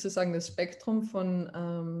sozusagen das Spektrum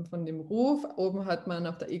von dem Ruf. Oben hat man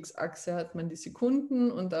auf der X-Achse hat man die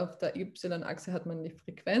Sekunden und auf der Y-Achse hat man die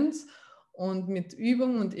Frequenz. Und mit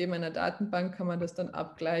Übung und eben einer Datenbank kann man das dann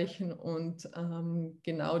abgleichen und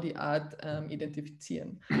genau die Art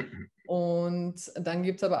identifizieren. Und dann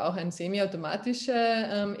gibt es aber auch eine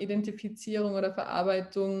semiautomatische Identifizierung oder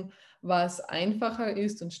Verarbeitung, was einfacher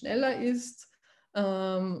ist und schneller ist.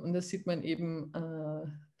 Und das sieht man eben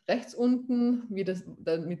rechts unten,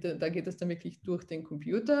 da geht es dann wirklich durch den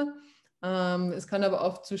Computer. Es kann aber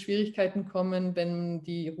oft zu Schwierigkeiten kommen, wenn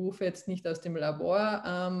die Rufe jetzt nicht aus dem Labor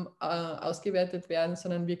ausgewertet werden,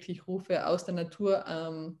 sondern wirklich Rufe aus der Natur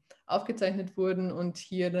aufgezeichnet wurden und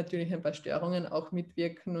hier natürlich ein paar Störungen auch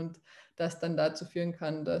mitwirken und das dann dazu führen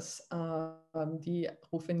kann, dass die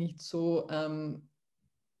Rufe nicht so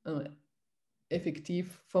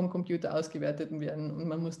effektiv vom Computer ausgewertet werden und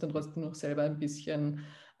man muss dann trotzdem noch selber ein bisschen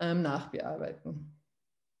nachbearbeiten.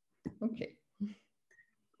 Okay.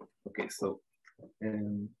 Okay, so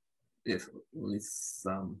yes, only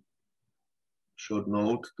some short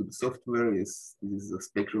note to the software is this is a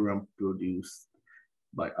spectrogram produced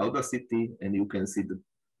by Audacity, and you can see the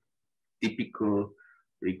typical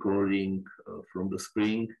recording from the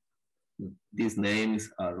spring. These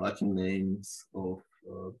names are Latin names of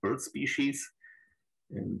bird species,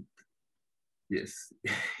 and yes,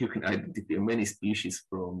 you can identify many species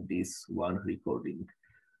from this one recording.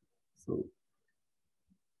 So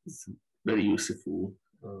it's very useful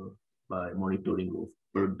by monitoring of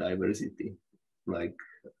bird diversity. Like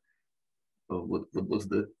what was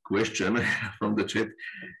the question from the chat?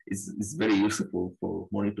 It's very useful for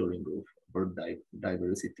monitoring of bird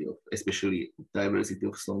diversity, especially diversity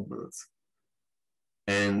of songbirds.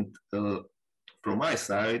 And from my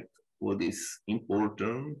side, what is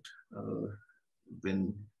important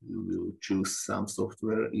when you will choose some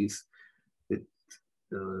software is that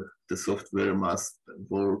the software must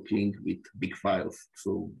working with big files.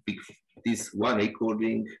 So this one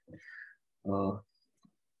recording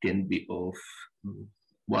can be of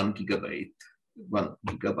 1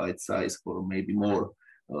 gigabyte size or maybe more,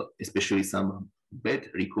 especially some bad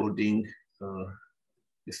recording,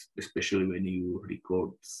 especially when you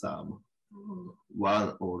record some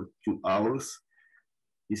 1 or 2 hours.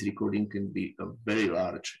 This recording can be very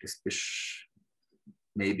large, especially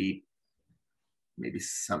maybe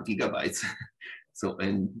some gigabytes. So,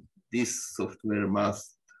 and this software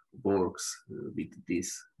must works with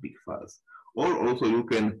these big files. Or also you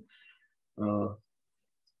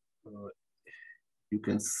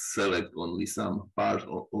can select only some part,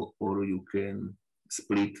 or you can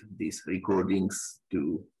split these recordings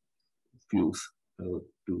to few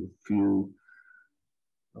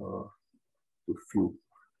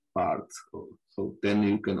parts. So then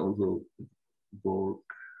you can also work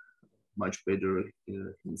much better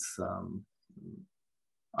in some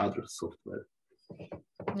other software.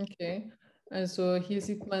 Okay, also hier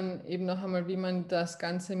sieht man eben noch einmal, wie man das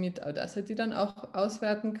Ganze mit Audacity dann auch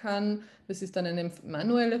auswerten kann. Das ist dann eine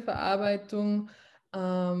manuelle Verarbeitung,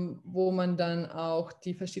 wo man dann auch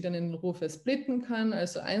die verschiedenen Rufe splitten kann,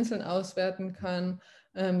 also einzeln auswerten kann.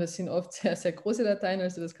 Das sind oft sehr, sehr große Dateien,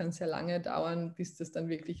 also das kann sehr lange dauern, bis das dann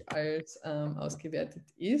wirklich als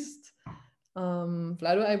ausgewertet ist.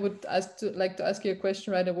 Vlado, I would like to ask you a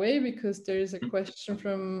question right away because there is a question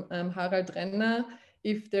from Harald Renner.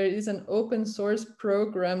 If there is an open source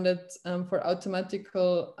program that for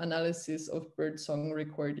automatical analysis of bird song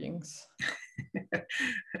recordings.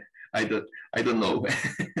 I don't know.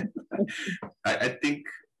 I think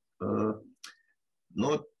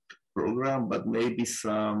not program, but maybe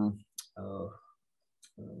some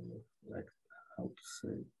like how to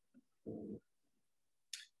say.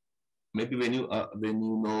 Maybe when you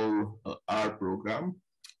know R program,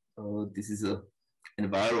 this is an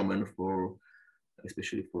environment for,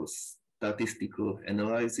 especially for statistical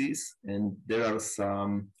analysis, and there are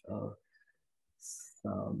some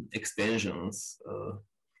extensions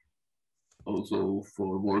also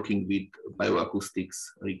for working with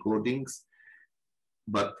bioacoustics recordings.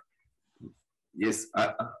 But yes,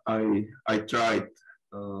 I tried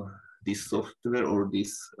this software or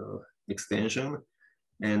this extension,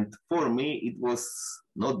 and for me it was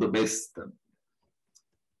not the best.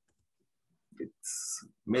 It's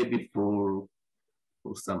maybe for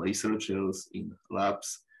some researchers in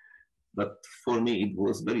labs, but for me it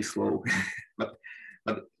was very slow. but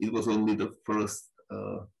it was only the first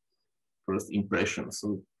impression.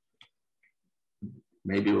 So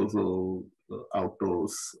maybe also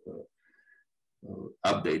authors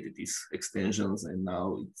updated these extensions, and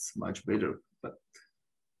now it's much better.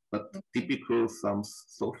 But typical some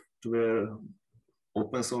software,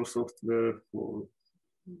 open source software for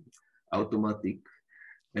automatic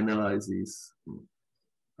analysis,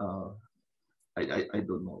 I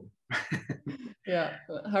don't know. Yeah,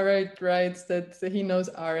 Harald writes that he knows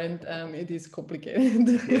R and it is complicated.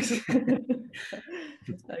 Yes.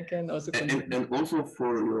 I can also and also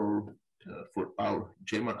for our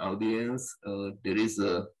German audience, there is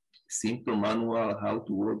a simple manual how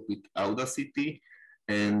to work with Audacity,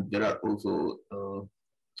 and there are also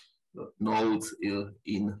notes in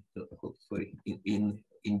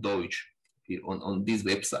Deutsch here on this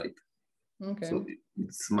website. Okay. So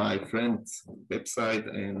it's my friend's website,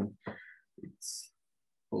 and it's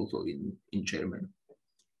also in German.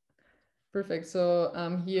 Perfekt, so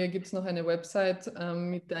hier gibt es noch eine Website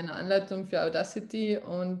mit einer Anleitung für Audacity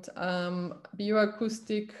und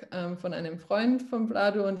Bioakustik von einem Freund von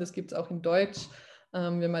Vlado, und das gibt es auch in Deutsch,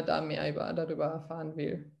 wenn man da mehr darüber erfahren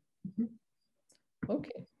will.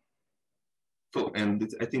 Okay. So, and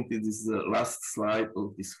I think this is the last slide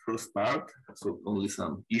of this first part. So only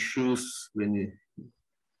some issues when you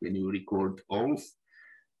record alls.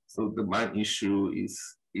 So the main issue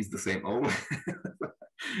is the same all.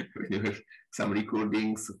 When you have some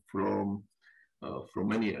recordings from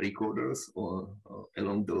many recorders, or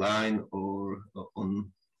along the line, or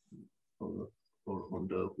on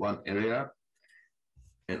the one area,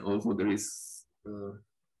 and also there is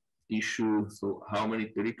issue. So how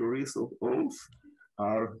many territories of alls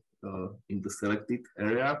are in the selected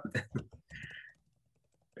area,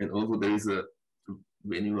 and also there is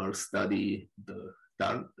when you are study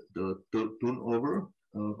the turnover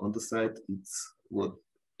on the site, it's what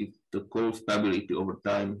if the call stability over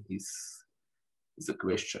time is a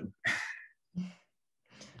question.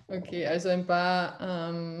 Okay, also ein paar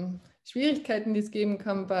Schwierigkeiten, die es geben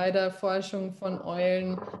kann bei der Forschung von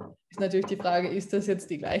Eulen, ist natürlich die Frage, ist das jetzt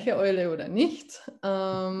die gleiche Eule oder nicht?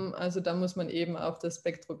 Also da muss man eben auf das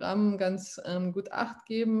Spektrogramm ganz gut Acht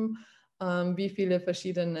geben. Wie viele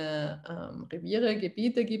verschiedene Reviere,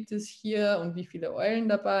 Gebiete gibt es hier und wie viele Eulen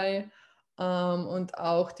dabei? Und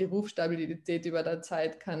auch die Rufstabilität über der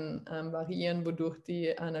Zeit kann variieren, wodurch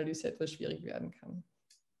die Analyse etwas schwierig werden kann.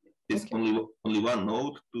 There's only one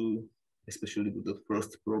note to, especially to the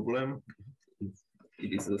first problem.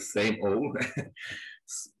 It is the same all.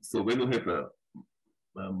 So when you have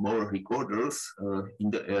more recorders in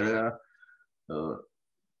the area,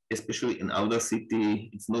 especially in Audacity,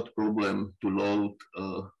 it's not problem to load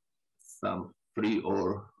some 3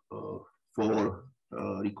 or 4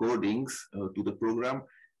 recordings to the program,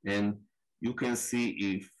 and you can see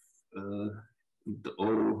if the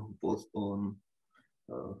all was on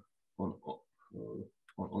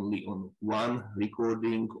only on one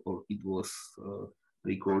recording, or it was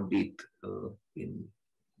recorded in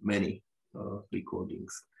many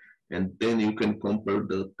recordings, and then you can compare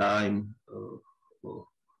the time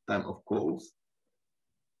of calls,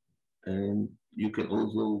 and you can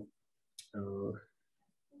also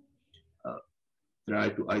try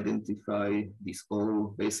to identify this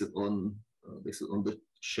all based on the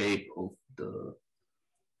shape of the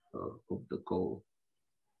call.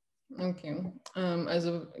 Okay,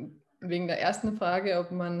 also wegen der ersten Frage,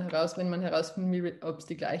 wenn man herausfinden will, ob es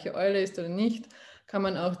die gleiche Eule ist oder nicht, kann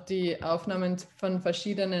man auch die Aufnahmen von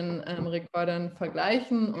verschiedenen Rekordern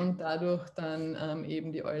vergleichen und dadurch dann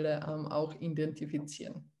eben die Eule auch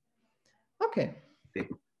identifizieren. Okay.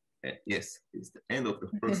 Yes, it's the end of the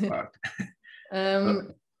first part.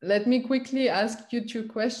 Let me quickly ask you 2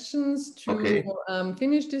 questions to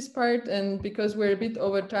finish this part, and because we're a bit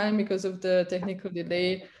over time because of the technical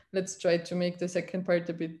delay, let's try to make the second part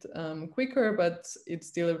a bit quicker, but it's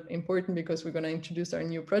still important because we're going to introduce our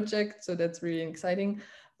new project, so that's really exciting.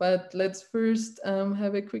 But let's first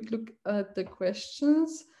have a quick look at the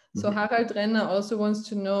questions. So Harald Renner also wants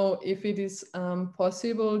to know if it is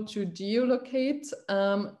possible to geolocate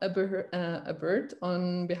a bird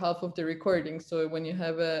on behalf of the recording. So when you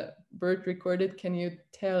have a bird recorded, can you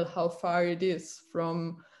tell how far it is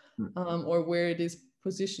from or where it is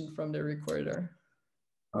positioned from the recorder?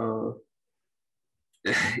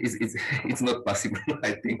 It's not possible,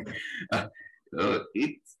 I think.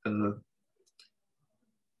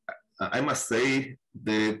 I must say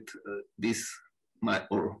that my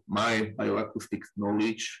bioacoustics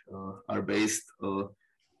knowledge are based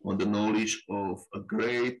on the knowledge of a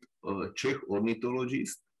great Czech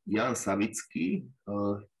ornithologist, Jan Savitsky.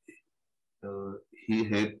 He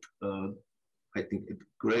had, I think, a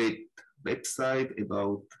great website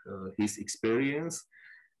about his experience,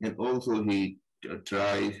 and also he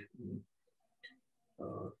tried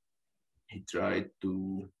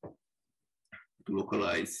to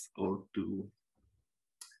localize or to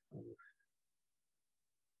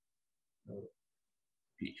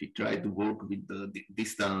he tried to work with the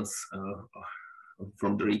distance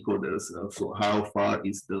from the recorders. So how far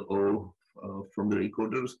is the O from the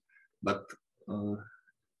recorders? But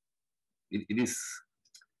it is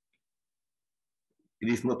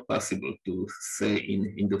not possible to say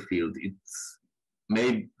in the field. It's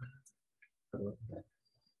maybe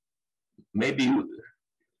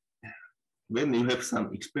when you have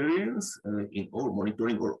some experience in all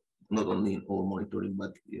monitoring, or not only in all monitoring,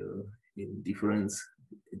 but in different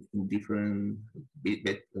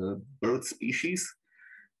bird species,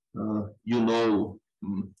 you know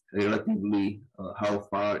relatively how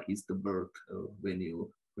far is the bird when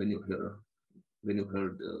you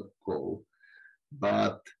heard the call.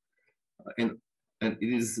 But and it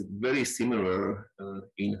is very similar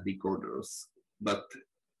in recorders. But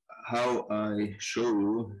how I show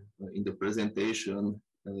you in the presentation,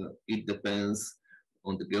 it depends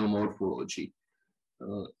on the geomorphology,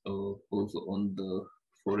 also on the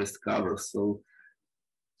forest cover. So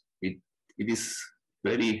it is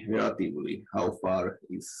very relatively how far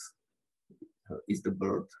is the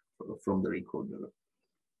bird from the recorder.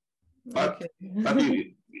 But, okay.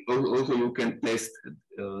 but also you can test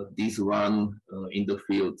this one in the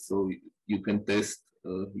field. So you can test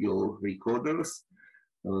your recorders.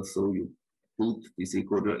 So you put this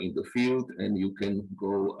recorder in the field and you can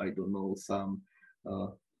go, I don't know, some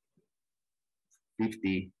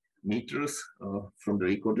 50 meters from the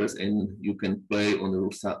recorders, and you can play on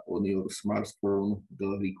your smartphone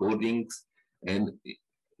the recordings, and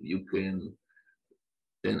you can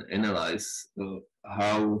then analyze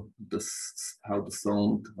how the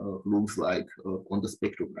sound looks like on the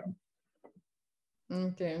spectrogram.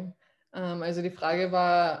 Okay. Also die Frage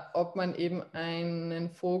war, ob man eben einen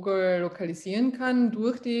Vogel lokalisieren kann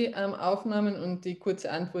durch die Aufnahmen, und die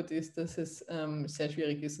kurze Antwort ist, dass es sehr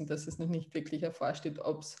schwierig ist und dass es noch nicht wirklich erforscht wird,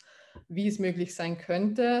 wie es möglich sein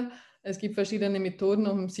könnte. Es gibt verschiedene Methoden,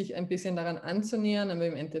 um sich ein bisschen daran anzunähern, aber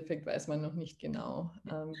im Endeffekt weiß man noch nicht genau,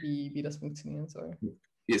 wie das funktionieren soll.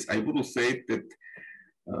 Yes, I would say that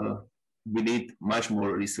we need much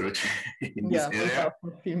more research in this area.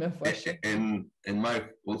 Viel mehr Forschung. And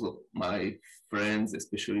my friends,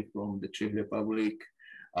 especially from the Czech Republic,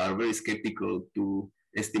 are very skeptical to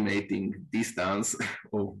estimating distance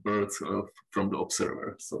of birds from the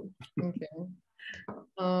observer. So. Okay.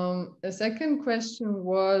 A second question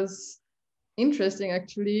was interesting,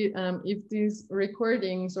 actually, if these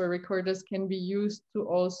recordings or recorders can be used to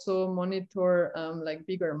also monitor like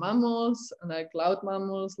bigger mammals, like loud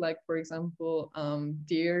mammals, like for example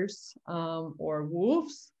deers or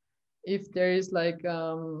wolves. If there is like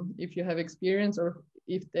if you have experience or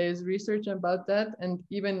if there is research about that, and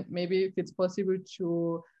even maybe if it's possible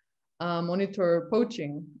to monitor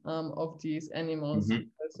poaching of these animals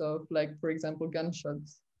because of, like, for example,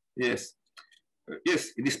 gunshots. Yes.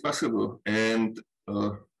 Yes, it is possible, and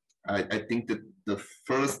I think that the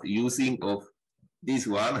first using of this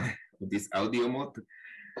one, this audio mode,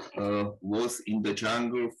 was in the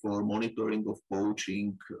jungle for monitoring of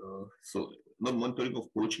poaching. So not monitoring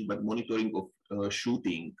of poaching, but monitoring of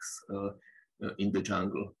shootings in the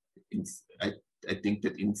jungle. I think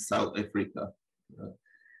that in South Africa.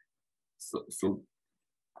 So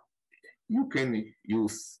you can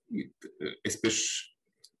use it,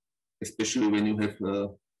 especially when you have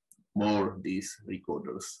more these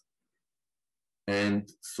recorders. And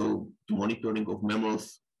so the monitoring of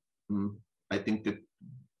mammals, I think that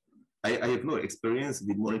I have no experience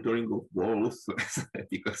with monitoring of wolves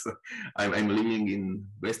because I'm living in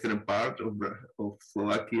western part of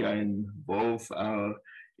Slovakia, and wolves are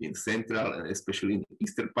in central and especially in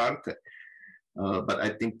eastern part. But I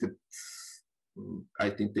think that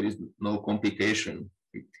there is no complication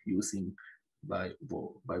with using by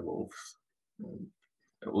wolves,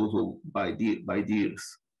 also by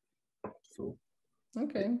deers. So.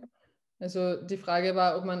 Okay. Also die Frage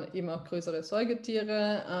war, ob man eben auch größere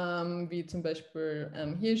Säugetiere, wie zum Beispiel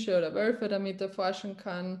Hirsche oder Wölfe, damit erforschen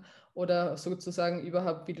kann, oder sozusagen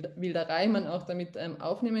überhaupt Wilderei man auch damit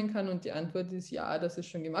aufnehmen kann. Und die Antwort ist ja, dass es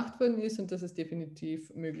schon gemacht worden ist und dass es definitiv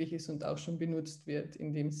möglich ist und auch schon benutzt wird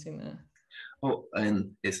in dem Sinne. Oh,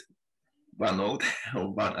 and yes, one note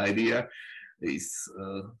or one idea is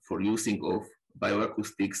for using of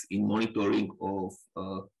bioacoustics in monitoring of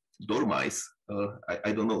dormice.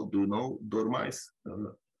 I don't know. Do you know dormice?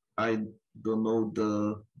 I don't know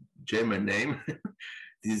the German name.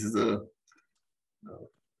 This is a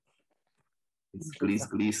it's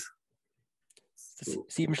Glis. So.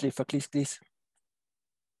 Siebenschläfer, Glis.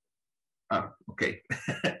 Ah, okay.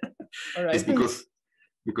 All right. It's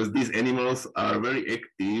because these animals are very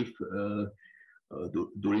active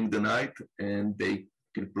during the night, and they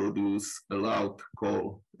can produce a loud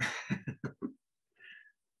call.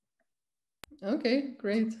 Okay,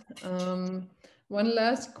 great. One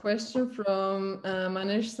last question from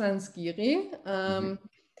Manesh Sanskiri.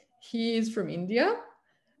 He is from India,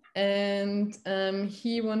 and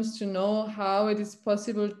he wants to know how it is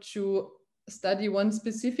possible to study one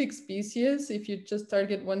specific species if you just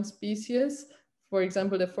target one species, for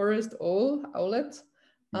example, the forest owlet.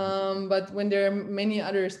 But when there are many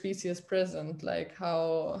other species present, like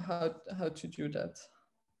how to do that?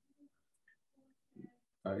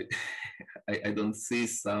 I don't see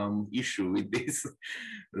some issue with this.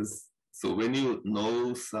 So when you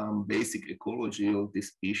know some basic ecology of the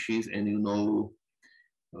species and you know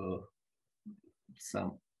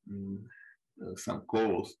some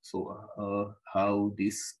calls, so how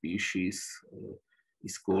this species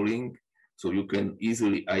is calling, so you can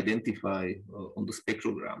easily identify on the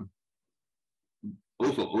spectrogram.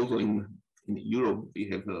 Also in Europe we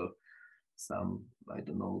have some, I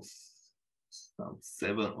don't know, some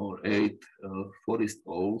 7 or 8 forest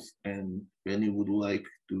owls, and when you would like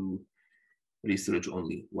to research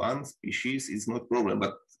only one species, it's not problem.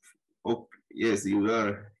 But yes, you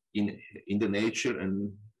are in the nature,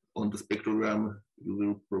 and on the spectrogram you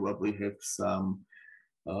will probably have some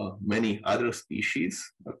many other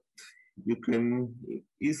species, but you can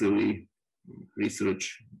easily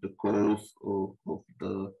research the calls of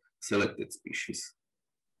the selected species.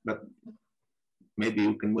 But maybe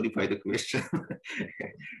you can modify the question.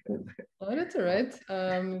 Oh, that's all right.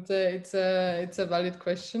 It's a valid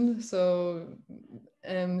question. So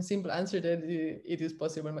simple answer that it is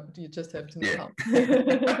possible. You just have to know how.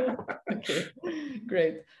 Okay,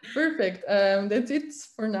 great, perfect. That's it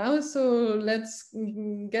for now. So let's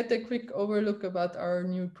get a quick overlook about our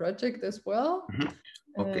new project as well.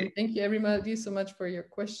 Okay. Thank you everybody so much for your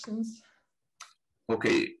questions.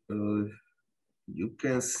 Okay, you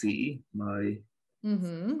can see my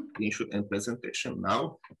screenshot and presentation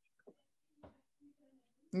now.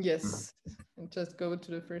 Yes, and just go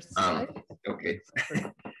to the first slide. Okay.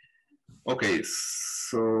 Okay,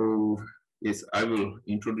 so yes, I will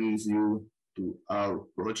introduce you to our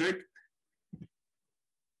project.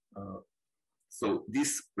 So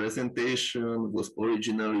this presentation was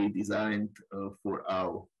originally designed for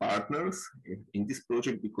our partners in this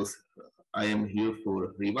project, because I am here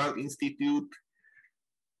for Rival Institute,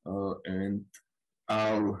 and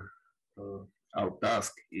our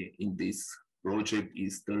task in this project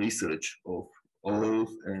is the research of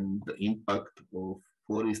owls and the impact of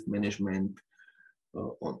forest management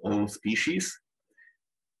on all species.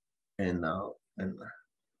 And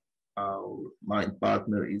our main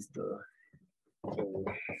partner is the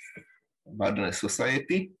Wilderness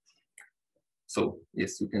Society. So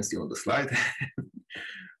yes, you can see on the slide.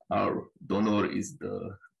 Our donor is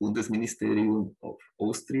the Bundesministerium of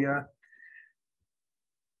Austria.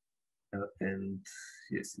 And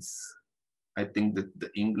yes, I think that the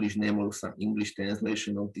English name or some English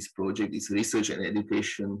translation of this project is Research and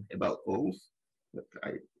Education about Owls. But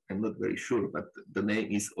I'm not very sure, but the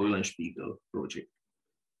name is Eulenspiegel Project.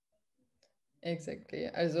 Exactly.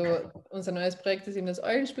 Also unser neues Projekt ist eben das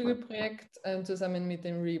Eulenspiegel-Projekt zusammen mit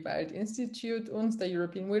dem Rewild Institute und der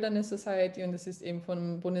European Wilderness Society, und es ist eben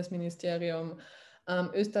vom Bundesministerium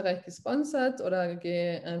Österreich gesponsert oder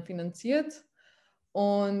finanziert.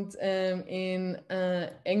 Und in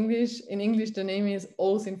English, the name is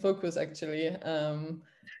Owls in Focus, actually.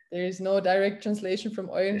 There is no direct translation from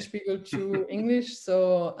Eulenspiegel to English,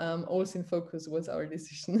 so Owls in Focus was our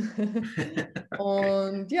decision.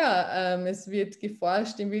 Und ja, es wird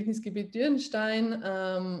geforscht im Wildnisgebiet Dürnstein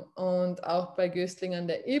und auch bei Göstling an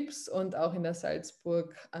der Ybbs und auch in der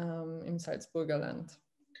Salzburg, im Salzburger Land.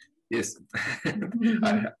 Yes,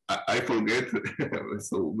 I forget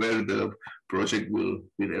so where the project will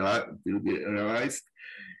be realized.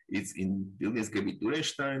 It's in Wildnisgebiet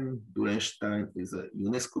Dürnstein. Dürnstein is a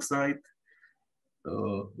UNESCO site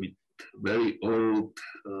with very old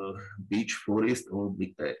beech forest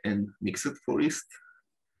and mixed forest.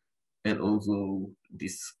 And also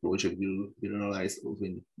this project will be realized also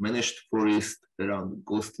in managed forest around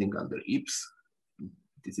Gostling under Ybbs.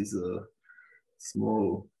 This is a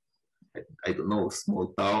small, I don't know,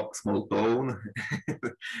 small town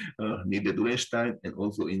near the Durenstein and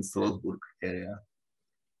also in Salzburg area.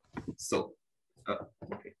 So,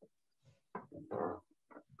 okay.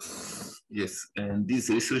 Yes, and this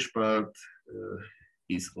research part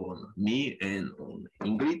is on me and on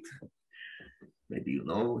Ingrid. Maybe you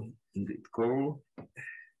know Ingrid Kohl.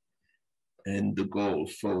 And the goal.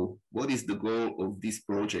 So what is the goal of this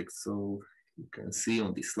project? So you can see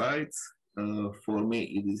on the slides, for me,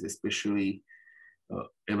 it is especially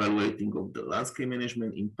evaluating of the landscape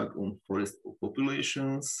management impact on forest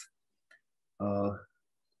populations.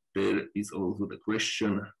 There is also the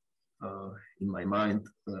question in my mind,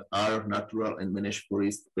 are natural and managed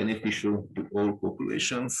forests beneficial to all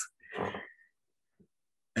populations?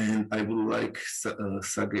 And I would like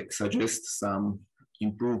suggest some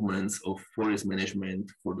improvements of forest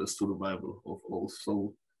management for the survival of all.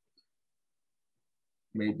 So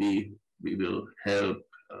maybe we will help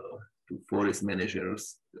to forest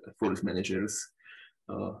managers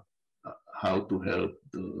how to help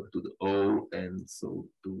to the owl and so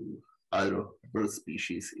to other bird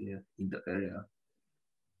species in the area.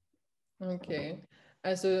 Okay,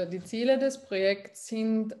 also die Ziele des Projekts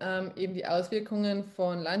sind eben die Auswirkungen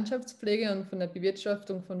von Landschaftspflege und von der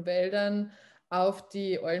Bewirtschaftung von Wäldern auf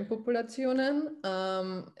die Eulenpopulationen.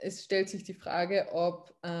 Es stellt sich die Frage,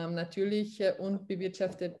 ob natürliche und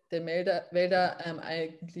bewirtschaftete Wälder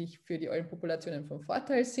eigentlich für die Eulenpopulationen von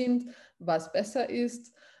Vorteil sind, was besser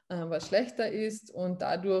ist, was schlechter ist, und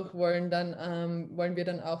dadurch wollen wir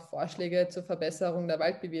dann auch Vorschläge zur Verbesserung der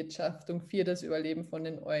Waldbewirtschaftung für das Überleben von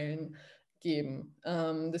den Eulen geben.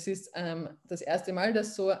 Das ist das erste Mal,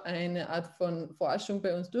 dass so eine Art von Forschung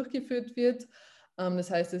bei uns durchgeführt wird.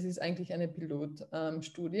 Das heißt, es ist eigentlich eine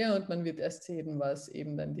Pilotstudie und man wird erst sehen, was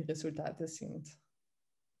eben dann die Resultate sind.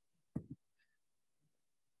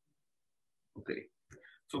 Okay,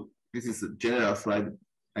 so this is a general slide.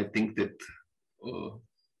 I think that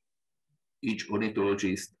each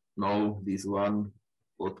ornithologist knows this one,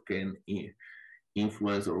 what can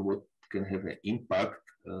influence or what can have an impact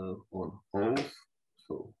on owls.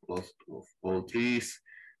 So loss of all trees,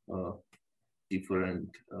 different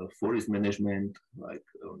forest management, like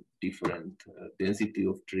different density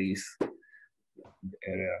of trees in the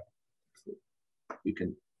area. So we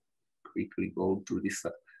can quickly go to this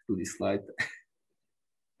slide.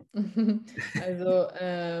 Also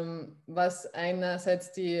was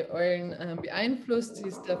einerseits die Eulen beeinflusst,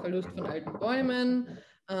 ist der Verlust von alten Bäumen,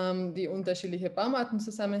 die unterschiedliche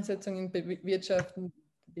Baumartenzusammensetzung in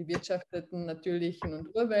bewirtschafteten natürlichen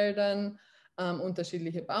und Urwäldern,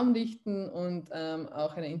 unterschiedliche Baumdichten und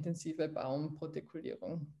auch eine intensive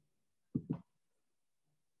Baumprotokollierung.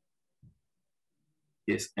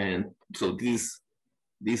 Yes, and so these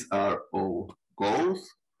are all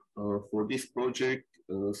goals for this project.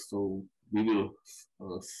 So we will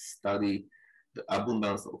study the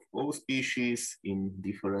abundance of all species in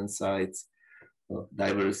different sites,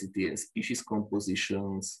 diversity and species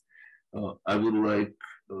compositions. I would like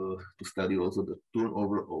to study also the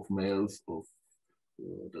turnover of males of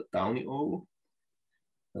the tawny owl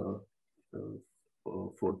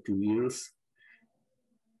for 2 years.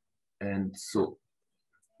 And so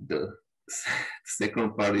the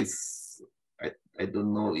second part is, I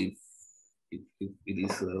don't know if it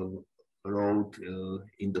is wrote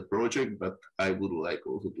in the project, but I would like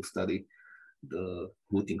also to study the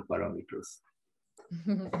hooting parameters.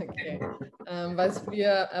 Okay. Was wir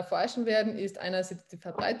erforschen werden, ist einerseits die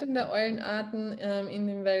Verbreitung der Eulenarten in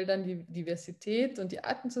den Wäldern, die Diversität und die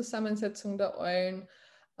Artenzusammensetzung der Eulen,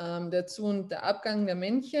 der Zu- und der Abgang der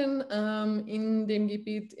Männchen in dem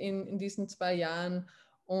Gebiet in diesen 2 Jahren.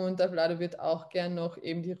 Und der Vlado wird auch gern noch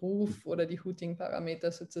eben die Ruf- oder die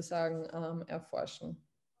Hooting-Parameter sozusagen erforschen.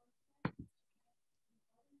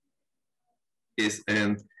 Yes,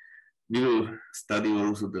 and we will study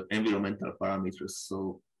also the environmental parameters.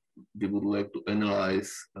 So we would like to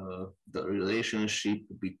analyze the relationship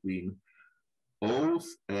between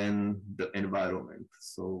owls and the environment.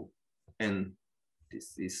 So, and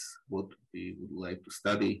this is what we would like to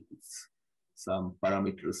study. It's some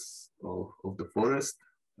parameters of the forest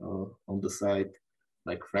on the site,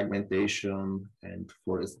 like fragmentation and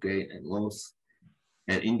forest gain and loss.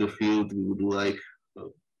 And in the field, we would like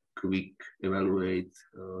quick evaluate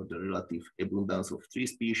the relative abundance of tree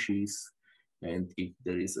species and if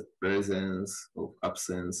there is a presence or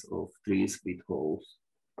absence of trees with holes.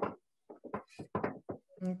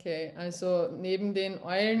 Okay, also neben den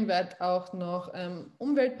Eulen wird auch noch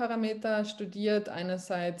Umweltparameter studiert.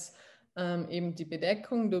 Einerseits eben die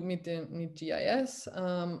Bedeckung mit GIS,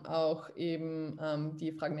 auch eben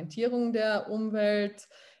die Fragmentierung der Umwelt.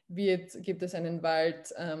 Gibt es einen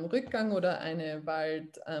Waldrückgang oder einen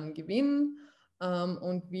Waldgewinn?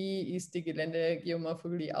 Und wie ist die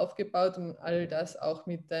Geländegeomorphologie aufgebaut, um all das auch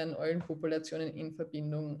mit den Eulenpopulationen in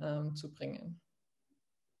Verbindung zu bringen?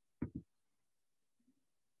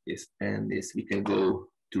 Yes, and yes, we can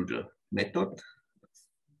go to the method.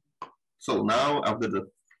 So now, after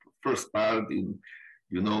the first part, you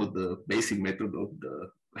know the basic method of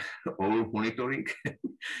the owl monitoring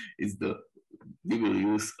is we will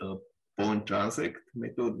use a point transect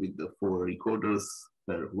method with the 4 recorders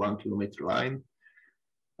per 1 kilometer line.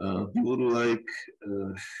 We would like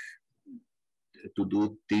to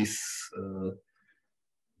do this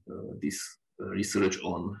research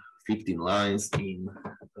on 15 lines in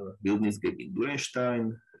Wildnisgebiet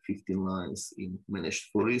Durenstein, 15 lines in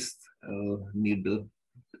managed forest near the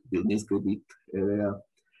Wildnisgebiet area,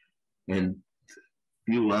 and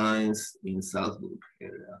few lines in Salzburg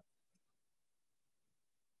area.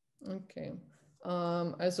 Okay.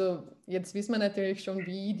 Also jetzt wissen wir natürlich schon,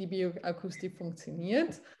 wie die Bioakustik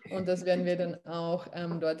funktioniert, und das werden wir dann auch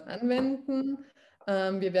dort anwenden.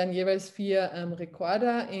 Wir werden jeweils 4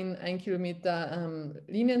 Rekorder in 1 Kilometer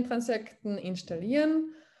Linientransekten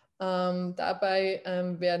installieren. Dabei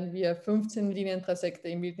werden wir 15 Linientransekte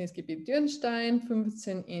im Wildnisgebiet Dürnstein,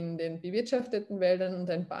 15 in den bewirtschafteten Wäldern und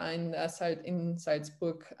ein paar in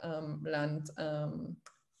Salzburg Land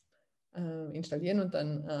installieren und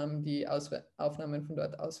dann die Aufnahmen von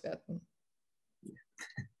dort auswerten.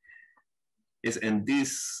 Yes, and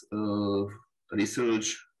this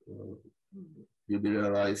research will be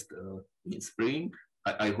realized in spring.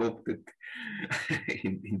 I hope that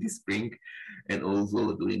in this spring, and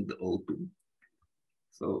also during the autumn.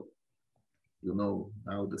 So, you know,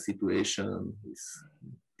 now the situation is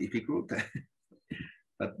difficult,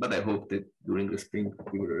 but I hope that during the spring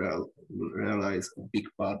we will realize a big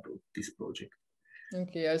part of this project.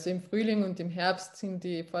 Okay, also im Frühling und im Herbst sind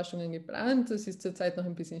die Forschungen geplant. Das ist zurzeit noch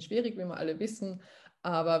ein bisschen schwierig, wie wir alle wissen,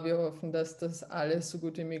 aber wir hoffen, dass das alles so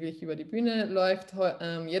gut wie möglich über die Bühne läuft.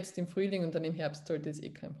 Jetzt im Frühling und dann im Herbst sollte es eh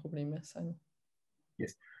kein Problem mehr sein.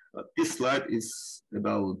 Yes, this slide is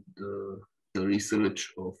about the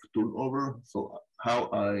research of turnover. So how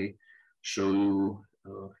I show you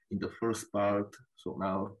in the first part. So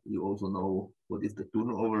now you also know what is the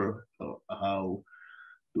turnover, how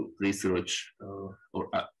to research or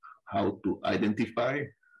how to identify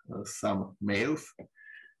some males.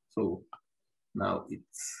 So now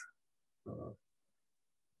it's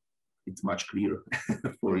much clearer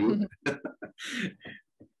for you.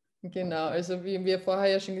 Genau, also wie wir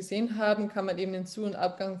vorher ja schon gesehen haben, kann man eben den Zu- und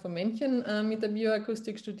Abgang von Männchen mit der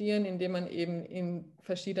Bioakustik studieren, indem man eben in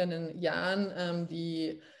verschiedenen Jahren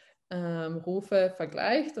die Rufe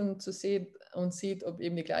vergleicht und sieht, ob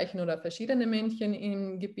eben die gleichen oder verschiedene Männchen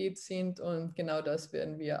im Gebiet sind, und genau das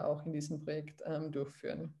werden wir auch in diesem Projekt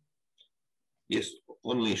durchführen. Yes,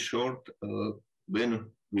 only short, when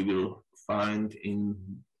we will find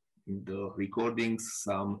in the recordings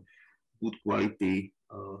some good quality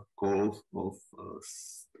calls of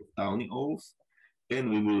downy owls, then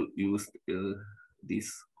we will use these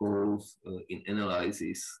calls in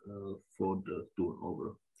analysis for the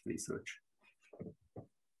turnover research.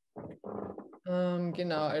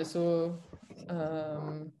 Genau, also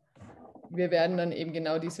wir werden dann eben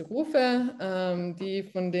genau diese Rufe, die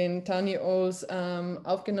von den Tawny Owls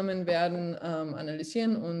aufgenommen werden,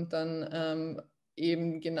 analysieren und dann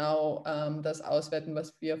eben genau das auswerten,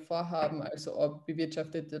 was wir vorhaben, also ob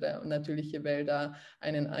bewirtschaftete oder natürliche Wälder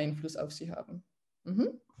einen Einfluss auf sie haben.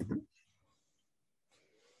 Mhm.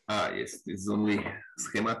 Yes, this is only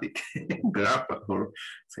schematic graph or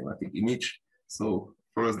schematic image. So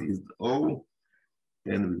first is the O,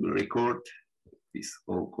 then we will record these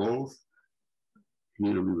O calls.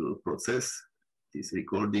 Here we will process these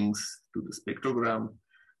recordings to the spectrogram,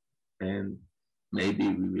 and maybe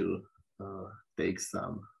we will take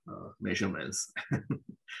some measurements,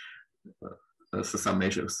 some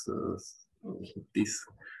measures of this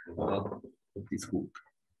wood.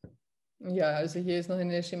 Ja, also hier ist noch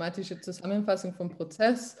eine schematische Zusammenfassung vom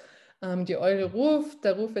Prozess. Die Eule ruft,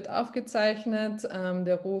 der Ruf wird aufgezeichnet,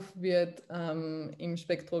 der Ruf wird im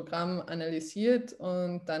Spektrogramm analysiert,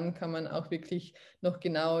 und dann kann man auch wirklich noch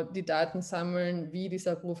genau die Daten sammeln, wie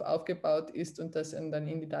dieser Ruf aufgebaut ist, und das dann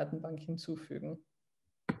in die Datenbank hinzufügen.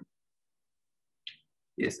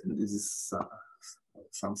 Yes, and this is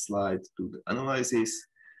some slide to the analysis.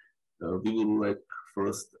 We will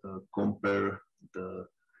first compare the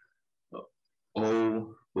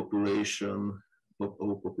all populations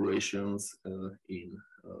in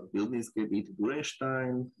Wildnisgebiet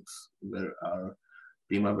Durenstein, where are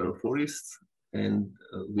primavera forests, and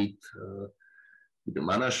with the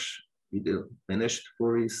managed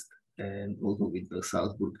forest, and also with the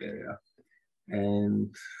Salzburg area.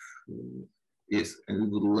 And yes, and we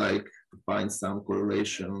would like to find some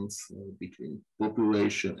correlations between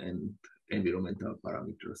population and environmental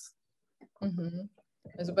parameters. Mhm.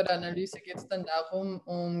 Also bei der Analyse geht es dann darum,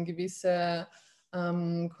 um gewisse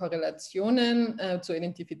Korrelationen zu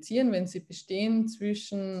identifizieren, wenn sie bestehen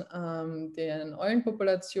zwischen den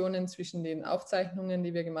Eulenpopulationen, zwischen den Aufzeichnungen,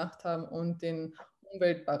 die wir gemacht haben und den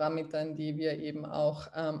Umweltparametern, die wir eben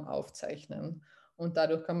auch aufzeichnen. Und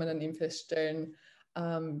dadurch kann man dann eben feststellen,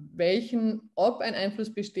 ob ein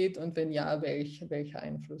Einfluss besteht und wenn ja, welcher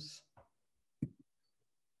Einfluss.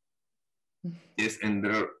 Yes, and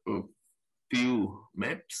there are few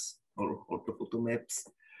maps or orthophoto maps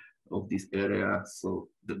of this area. So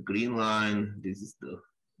the green line, this is the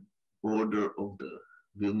border of the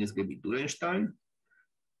Wildnisgebiet Durenstein,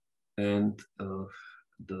 and the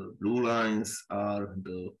blue lines are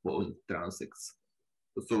the point transects.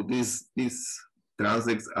 So these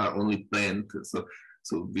transects are only planned.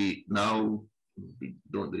 So we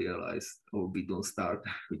don't realize, or we don't start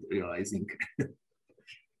with realizing.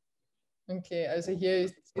 Okay, also hier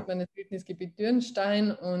sieht man das Wildnisgebiet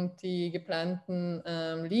Dürnstein und die geplanten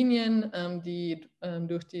Linien, die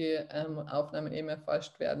durch die Aufnahmen eben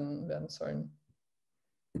erforscht werden sollen.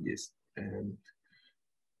 Yes, and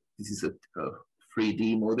this is a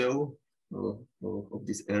 3D model of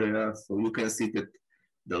this area. So you can see that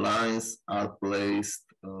the lines are placed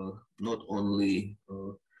not only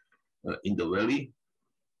in the valley,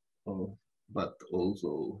 but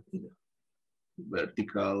also in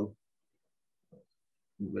vertical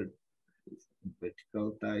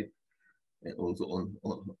type, and also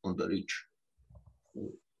on the ridge.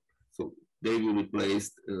 So they will be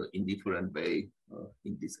placed in different way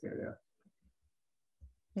in this area.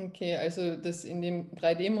 Okay, also das in dem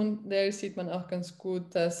 3D-Modell sieht man auch ganz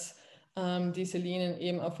gut, dass diese Linien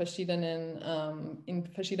eben in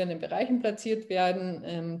verschiedenen Bereichen platziert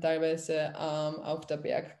werden, teilweise auf der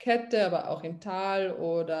Bergkette, aber auch im Tal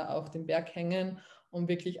oder auf den Berghängen, um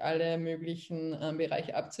wirklich alle möglichen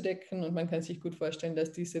Bereiche abzudecken. Und man kann sich gut vorstellen,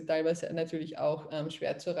 dass diese teilweise natürlich auch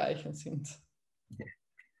schwer zu erreichen sind.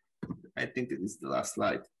 I think this is the last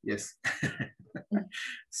slide. Yes.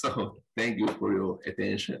 So thank you for your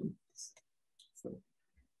attention. So.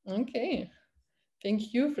 Okay.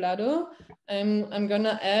 Thank you, Vlado. I'm going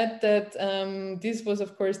to add that this was,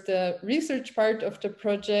 of course, the research part of the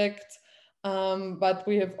project, but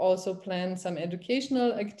we have also planned some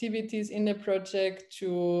educational activities in the project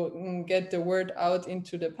to get the word out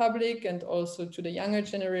into the public and also to the younger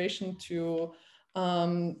generation to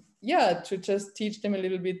just teach them a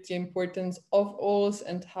little bit the importance of OLs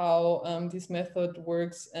and how this method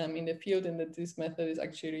works in the field, and that this method is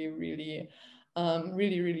actually really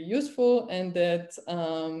useful, and that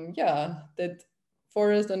that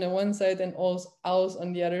forest on the one side and owls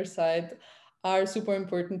on the other side are super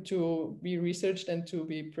important to be researched and to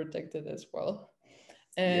be protected as well.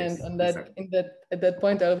 And yes, on that, exactly. at that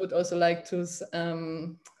point, I would also like to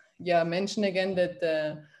mention again that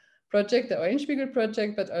the project, the Eulenspiegel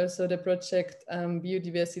project, but also the project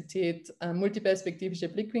Biodiversität, multiperspektivische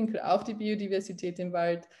Blickwinkel auf die Biodiversität im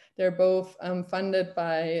Wald. They're both funded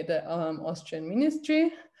by the Austrian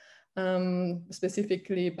Ministry,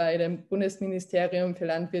 specifically by the Bundesministerium für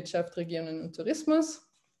Landwirtschaft, Regionen und Tourismus.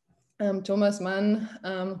 Thomas Mann,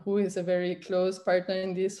 who is a very close partner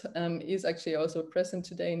in this, is actually also present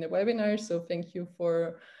today in the webinar. So thank you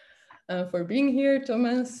for being here,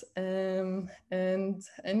 Thomas. And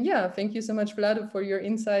yeah, thank you so much, Vlado, for your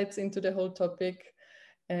insights into the whole topic.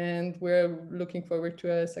 And we're looking forward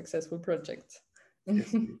to a successful project.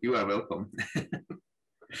 Yes, you are welcome.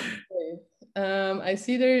 Great. I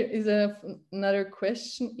see there is another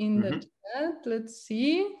question in the chat. Let's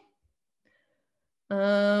see.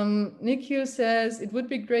 Nikhil says, it would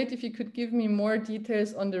be great if you could give me more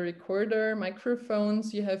details on the recorder,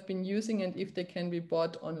 microphones you have been using, and if they can be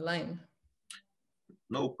bought online.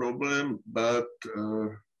 No problem, but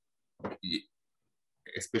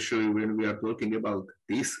especially when we are talking about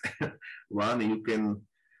this one, you can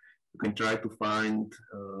try to find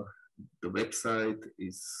the website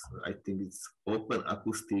is, I think it's Open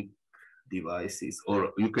Acoustic Devices,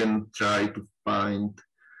 or you can try to find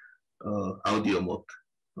audio mod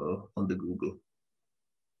on the Google.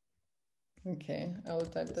 Okay, I will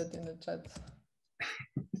type that in the chat.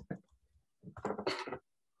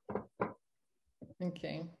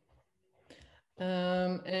 Okay.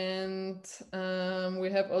 We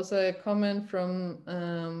have also a comment from,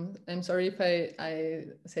 I'm sorry if I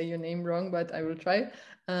say your name wrong, but I will try.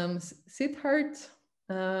 Siddharth,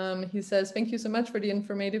 he says, thank you so much for the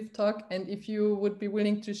informative talk. And if you would be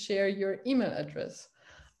willing to share your email address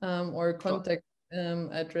or contact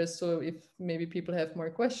address, so if maybe people have more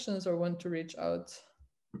questions or want to reach out.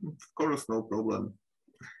 Of course, no problem.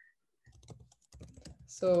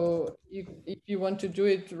 So if you want to do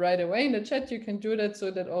it right away in the chat, you can do that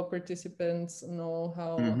so that all participants know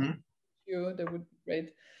how that would be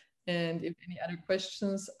great. And if any other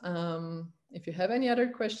questions, if you have any other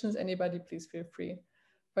questions, anybody, please feel free.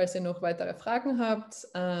 Falls ihr noch weitere Fragen habt,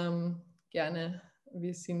 gerne.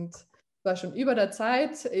 Wir sind zwar schon über der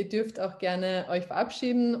Zeit, ihr dürft auch gerne euch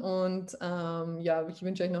verabschieden und ja, ich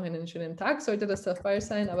wünsche euch noch einen schönen Tag, sollte das der Fall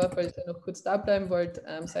sein, aber falls ihr noch kurz da bleiben wollt,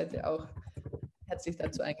 seid ihr auch herzlich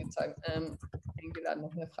dazu eingeladen,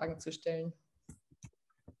 noch mehr Fragen zu stellen.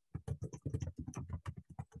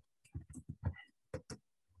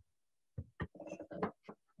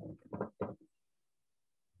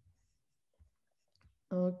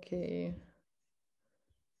 Okay.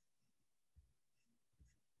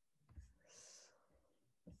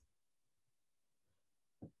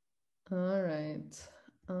 All right.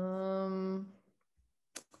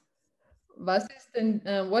 Was ist denn,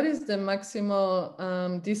 what is the maximal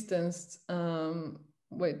distance?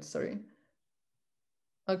 Wait, sorry.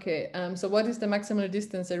 Okay, so what is the maximal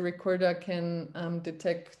distance a recorder can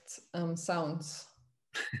detect sounds?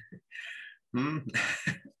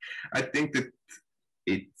 I think that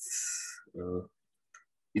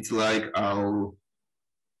it's like our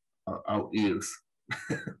ears.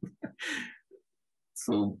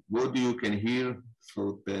 So what you can hear,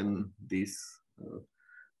 so then this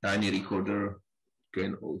tiny recorder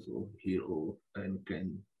can also hear and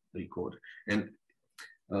can record. And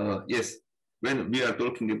yes, when we are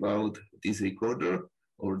talking about this recorder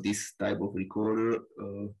or this type of recorder,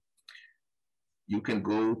 you can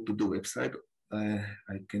go to the website. I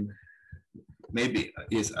can maybe,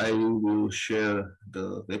 yes, I will share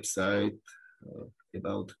the website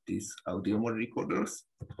about these audio mode recorders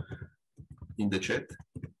in the chat.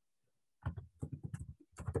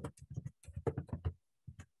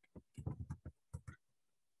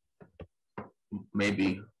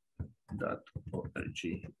 Maybe .org.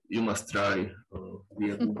 You must try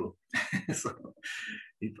via Google. So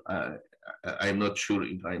if I'm not sure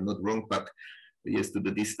if I'm not wrong, but yes, to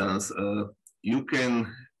the distance, you can,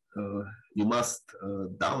 you must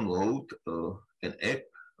download an app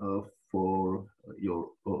for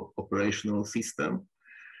your operational system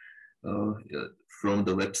from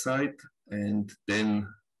the website, and then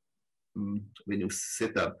when you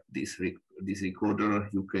set up this recorder,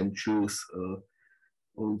 you can choose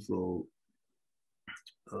also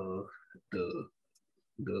the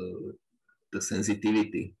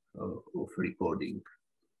sensitivity of recording.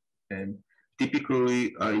 And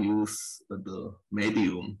typically I use the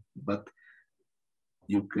medium, but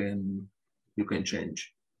you can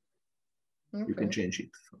change. Okay. You can change it.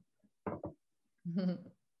 So.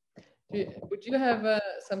 Would you have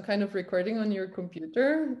some kind of recording on your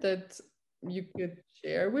computer that you could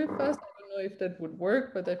share with us? I don't know if that would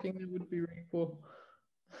work, but I think it would be really cool.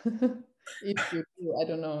 If you do, I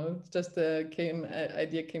don't know. It's just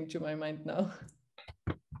idea came to my mind now.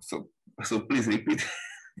 So please repeat.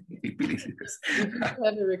 If you have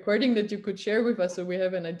a recording that you could share with us, so we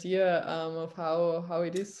have an idea of how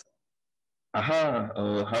it is.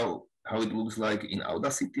 How it looks like in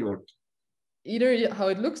Audacity, or either how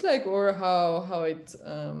it looks like or how it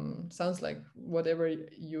sounds like, whatever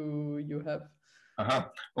you have.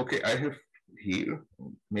 Okay, I have here.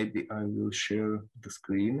 Maybe I will share the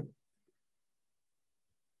screen.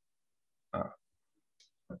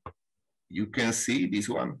 You can see this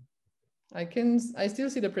one. I still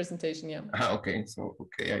see the presentation, yeah. Okay, so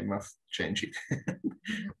okay, I must change it.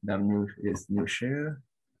 Then new share.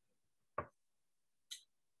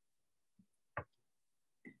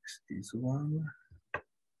 It's this one.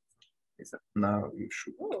 Now you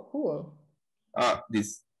should. Oh, cool.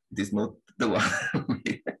 This not the one.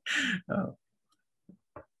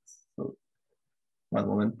 So 1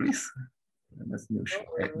 moment, please. That's new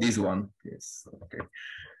share. This one, yes. Okay.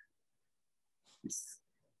 This.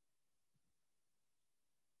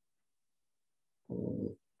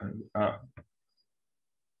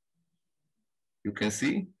 You can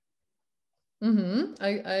see?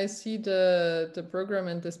 I see the program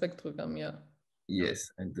and the spectrogram, yeah.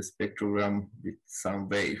 Yes, and the spectrogram with some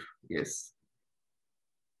wave, yes.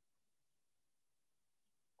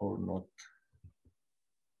 Or not.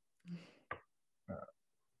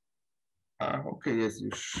 Okay, yes,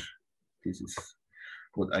 this is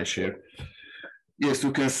what I share. Yes,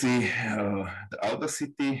 you can see the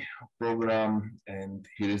Audacity program, and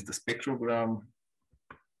here is the spectrogram.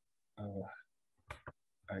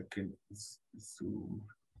 I can zoom.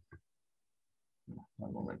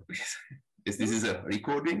 One moment, please. Yes, this is a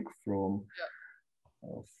recording from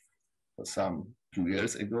some 2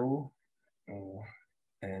 years ago,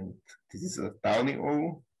 and this is a Tawny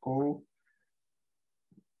O.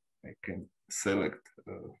 I can select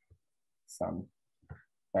some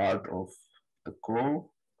part of the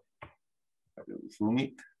call. I will zoom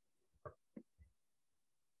it,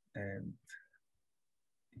 and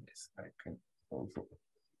yes, I can also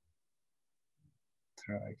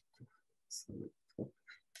try to select.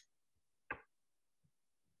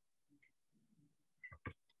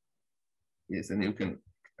 Yes, and you can.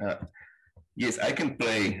 Yes, I can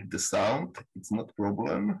play the sound. It's not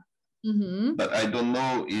problem. But I don't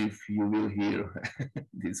know if you will hear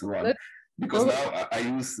this one, because now I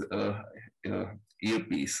use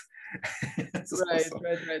earpiece. Right,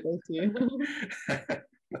 I see.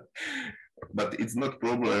 But it's not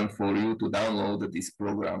problem for you to download this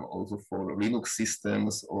program also for Linux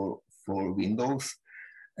systems or for Windows,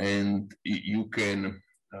 and you can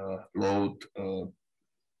load,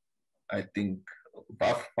 I think,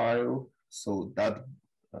 WAV file, so that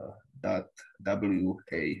WAV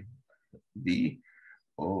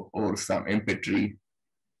or some MP3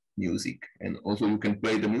 music, and also you can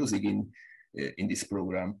play the music in this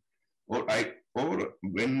program. Or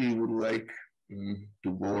when you would like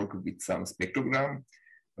to work with some spectrogram,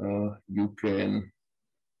 you can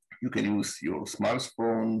use your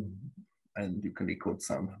smartphone and you can record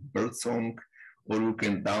some bird song, or you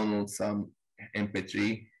can download some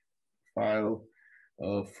MP3 file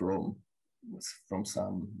from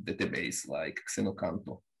some database like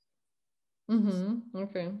Xenocanto.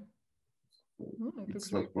 Okay. So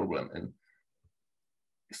it's no problem. And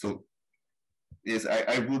so yes,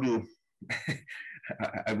 I would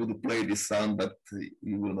I would play this sound, but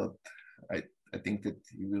you will not. I think that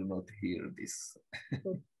you will not hear this.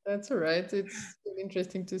 That's all right. It's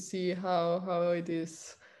interesting to see how it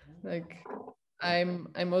is. Like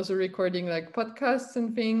I'm also recording like podcasts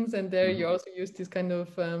and things, and there you also use this kind of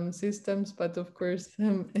systems, but of course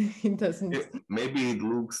it doesn't. Yeah, maybe it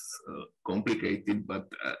looks complicated, but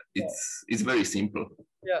it's very simple.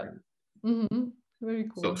 Yeah. Very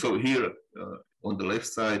cool. So here on the left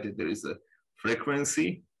side there is a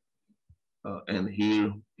frequency, and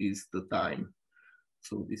here is the time.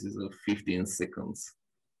 So this is a 15 seconds,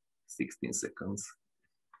 16 seconds,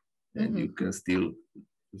 and you can still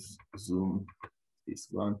zoom this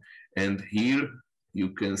one. And here you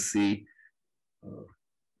can see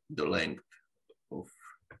the length of,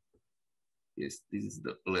 yes, this is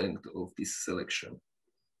the length of this selection.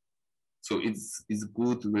 So it's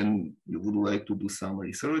good when you would like to do some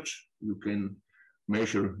research, you can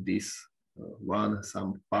measure this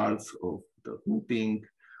some parts of the hooting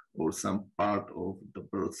or some part of the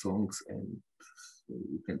bird songs, and so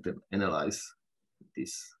you can then analyze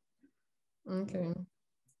this. Okay.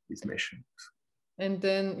 These measurements. And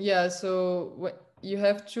then so you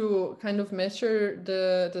have to kind of measure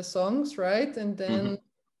the songs, right? And then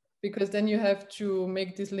because then you have to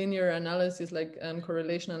make this linear analysis, like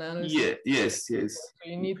correlation analysis. Yeah, yes. So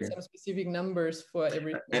you need some specific numbers for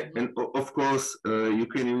everything. And of course, you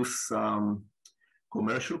can use some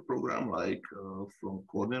commercial program like from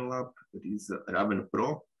Cornell Lab, that is Raven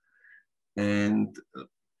Pro. And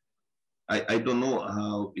I don't know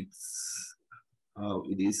how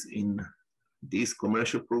it is in this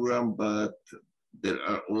commercial program, but there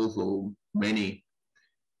are also many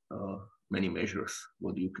measures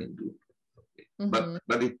what you can do.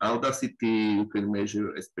 But in Audacity you can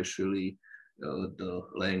measure especially the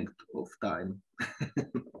length of time.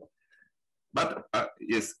 But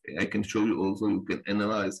yes, I can show you also, you can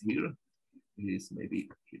analyze here. Here is maybe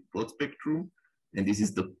broad spectrum, and this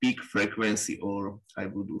is the peak frequency, or I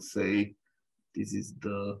would say this is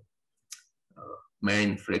the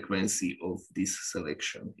main frequency of this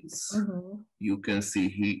selection. You can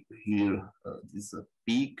see here this is a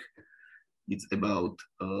peak. It's about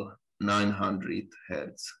 900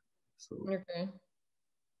 hertz. So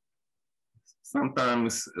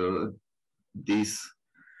sometimes this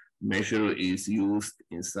measure is used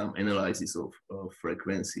in some analysis of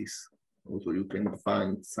frequencies. Also, you can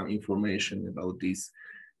find some information about this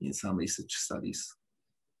in some research studies.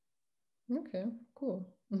 Okay, cool.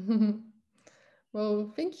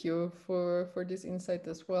 Well, thank you for this insight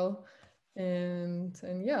as well. And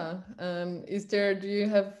yeah, do you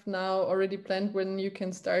have now already planned when you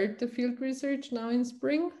can start the field research now in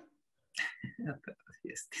spring?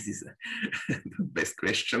 Yes, this is the best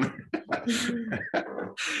question.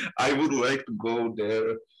 I would like to go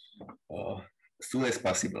there as soon as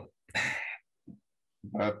possible.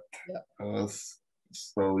 But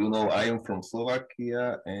so, you know, I am from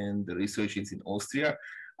Slovakia and the research is in Austria.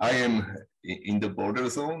 I am in the border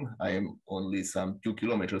zone. I am only some 2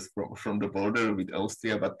 kilometers from the border with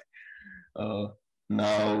Austria, but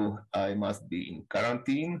now I must be in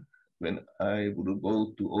quarantine when I would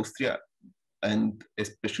go to Austria, and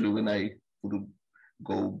especially when I would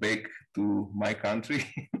go back to my country.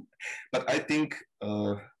 But I think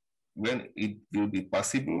when it will be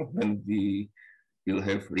possible, when we will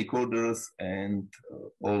have recorders and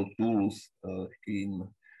all tools in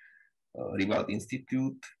Rival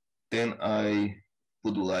Institute, then I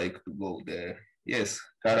would like to go there. Yes,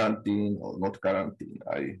 quarantine or not quarantine,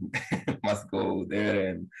 I must go there,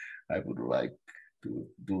 and I would like to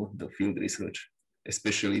do the field research,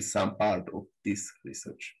 especially some part of this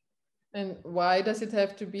research. And why does it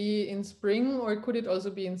have to be in spring, or could it also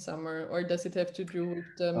be in summer, or does it have to do with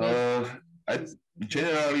the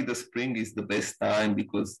generally, the spring is the best time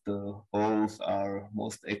because the owls are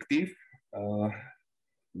most active.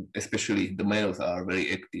 Especially the males are very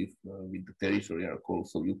active with the territorial call,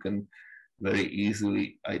 so you can very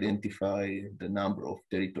easily identify the number of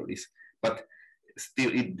territories. But still,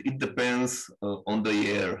 it depends on the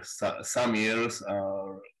year. Some years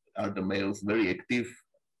are the males very active,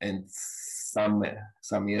 and some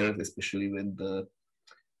years, especially when there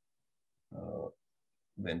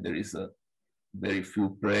is a very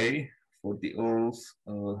few prey for the owls,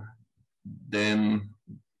 then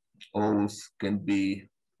owls can be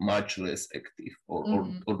much less active or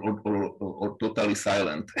totally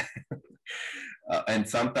silent. And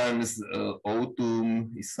sometimes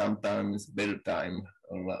autumn is sometimes better time,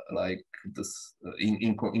 like this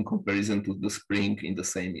in comparison to the spring in the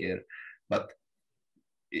same year. But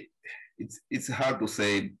it's hard to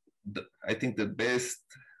say. I think the best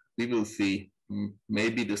we will see.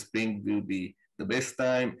 Maybe the spring will be the best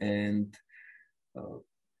time, and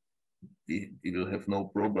we will have no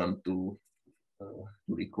problem to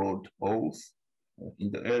record owls in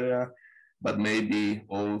the area, but maybe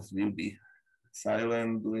owls will be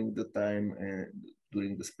silent during the time and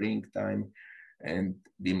during the springtime, and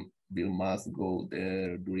we must go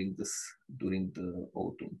there during the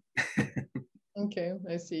autumn. Okay,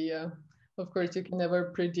 I see. Yeah, of course you can never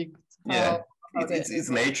predict. Yeah, it's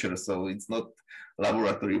nature, so it's not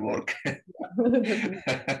laboratory work.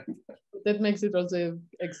 That makes it also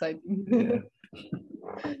exciting. Yeah.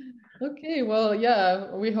 Okay, well, yeah,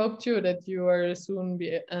 we hope too that you are soon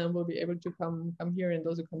will be able to come here and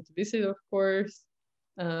also come to visit, of course.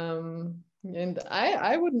 And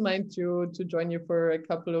I wouldn't mind to join you for a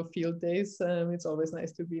couple of field days. It's always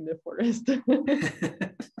nice to be in the forest.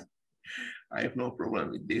 I have no problem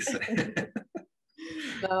with this.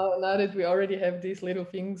 Now that we already have these little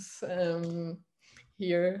things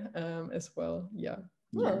here as well, yeah.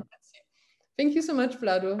 Well, let's see. Thank you so much,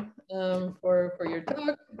 Vlado, for your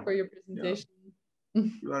talk, for your presentation. Yeah.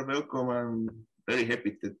 You are welcome. I'm very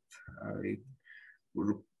happy that I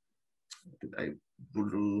would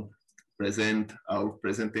present our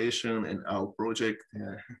presentation and our project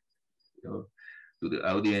to the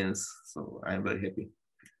audience. So I'm very happy.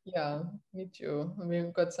 Yeah, me too.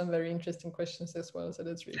 We've got some very interesting questions as well, so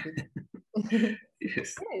that's really good.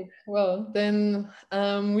 Yes. Okay. Well, then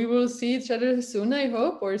we will see each other soon, I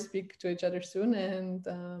hope, or speak to each other soon. And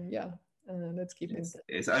yeah, let's keep in touch.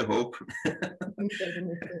 Yes, I hope.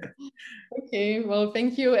 Okay. Well,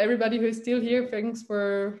 thank you, everybody who's still here. Thanks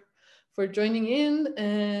for joining in,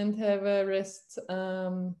 and have a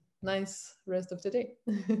nice rest of the day.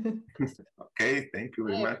 Okay. Thank you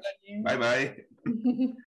very much. Bye-bye.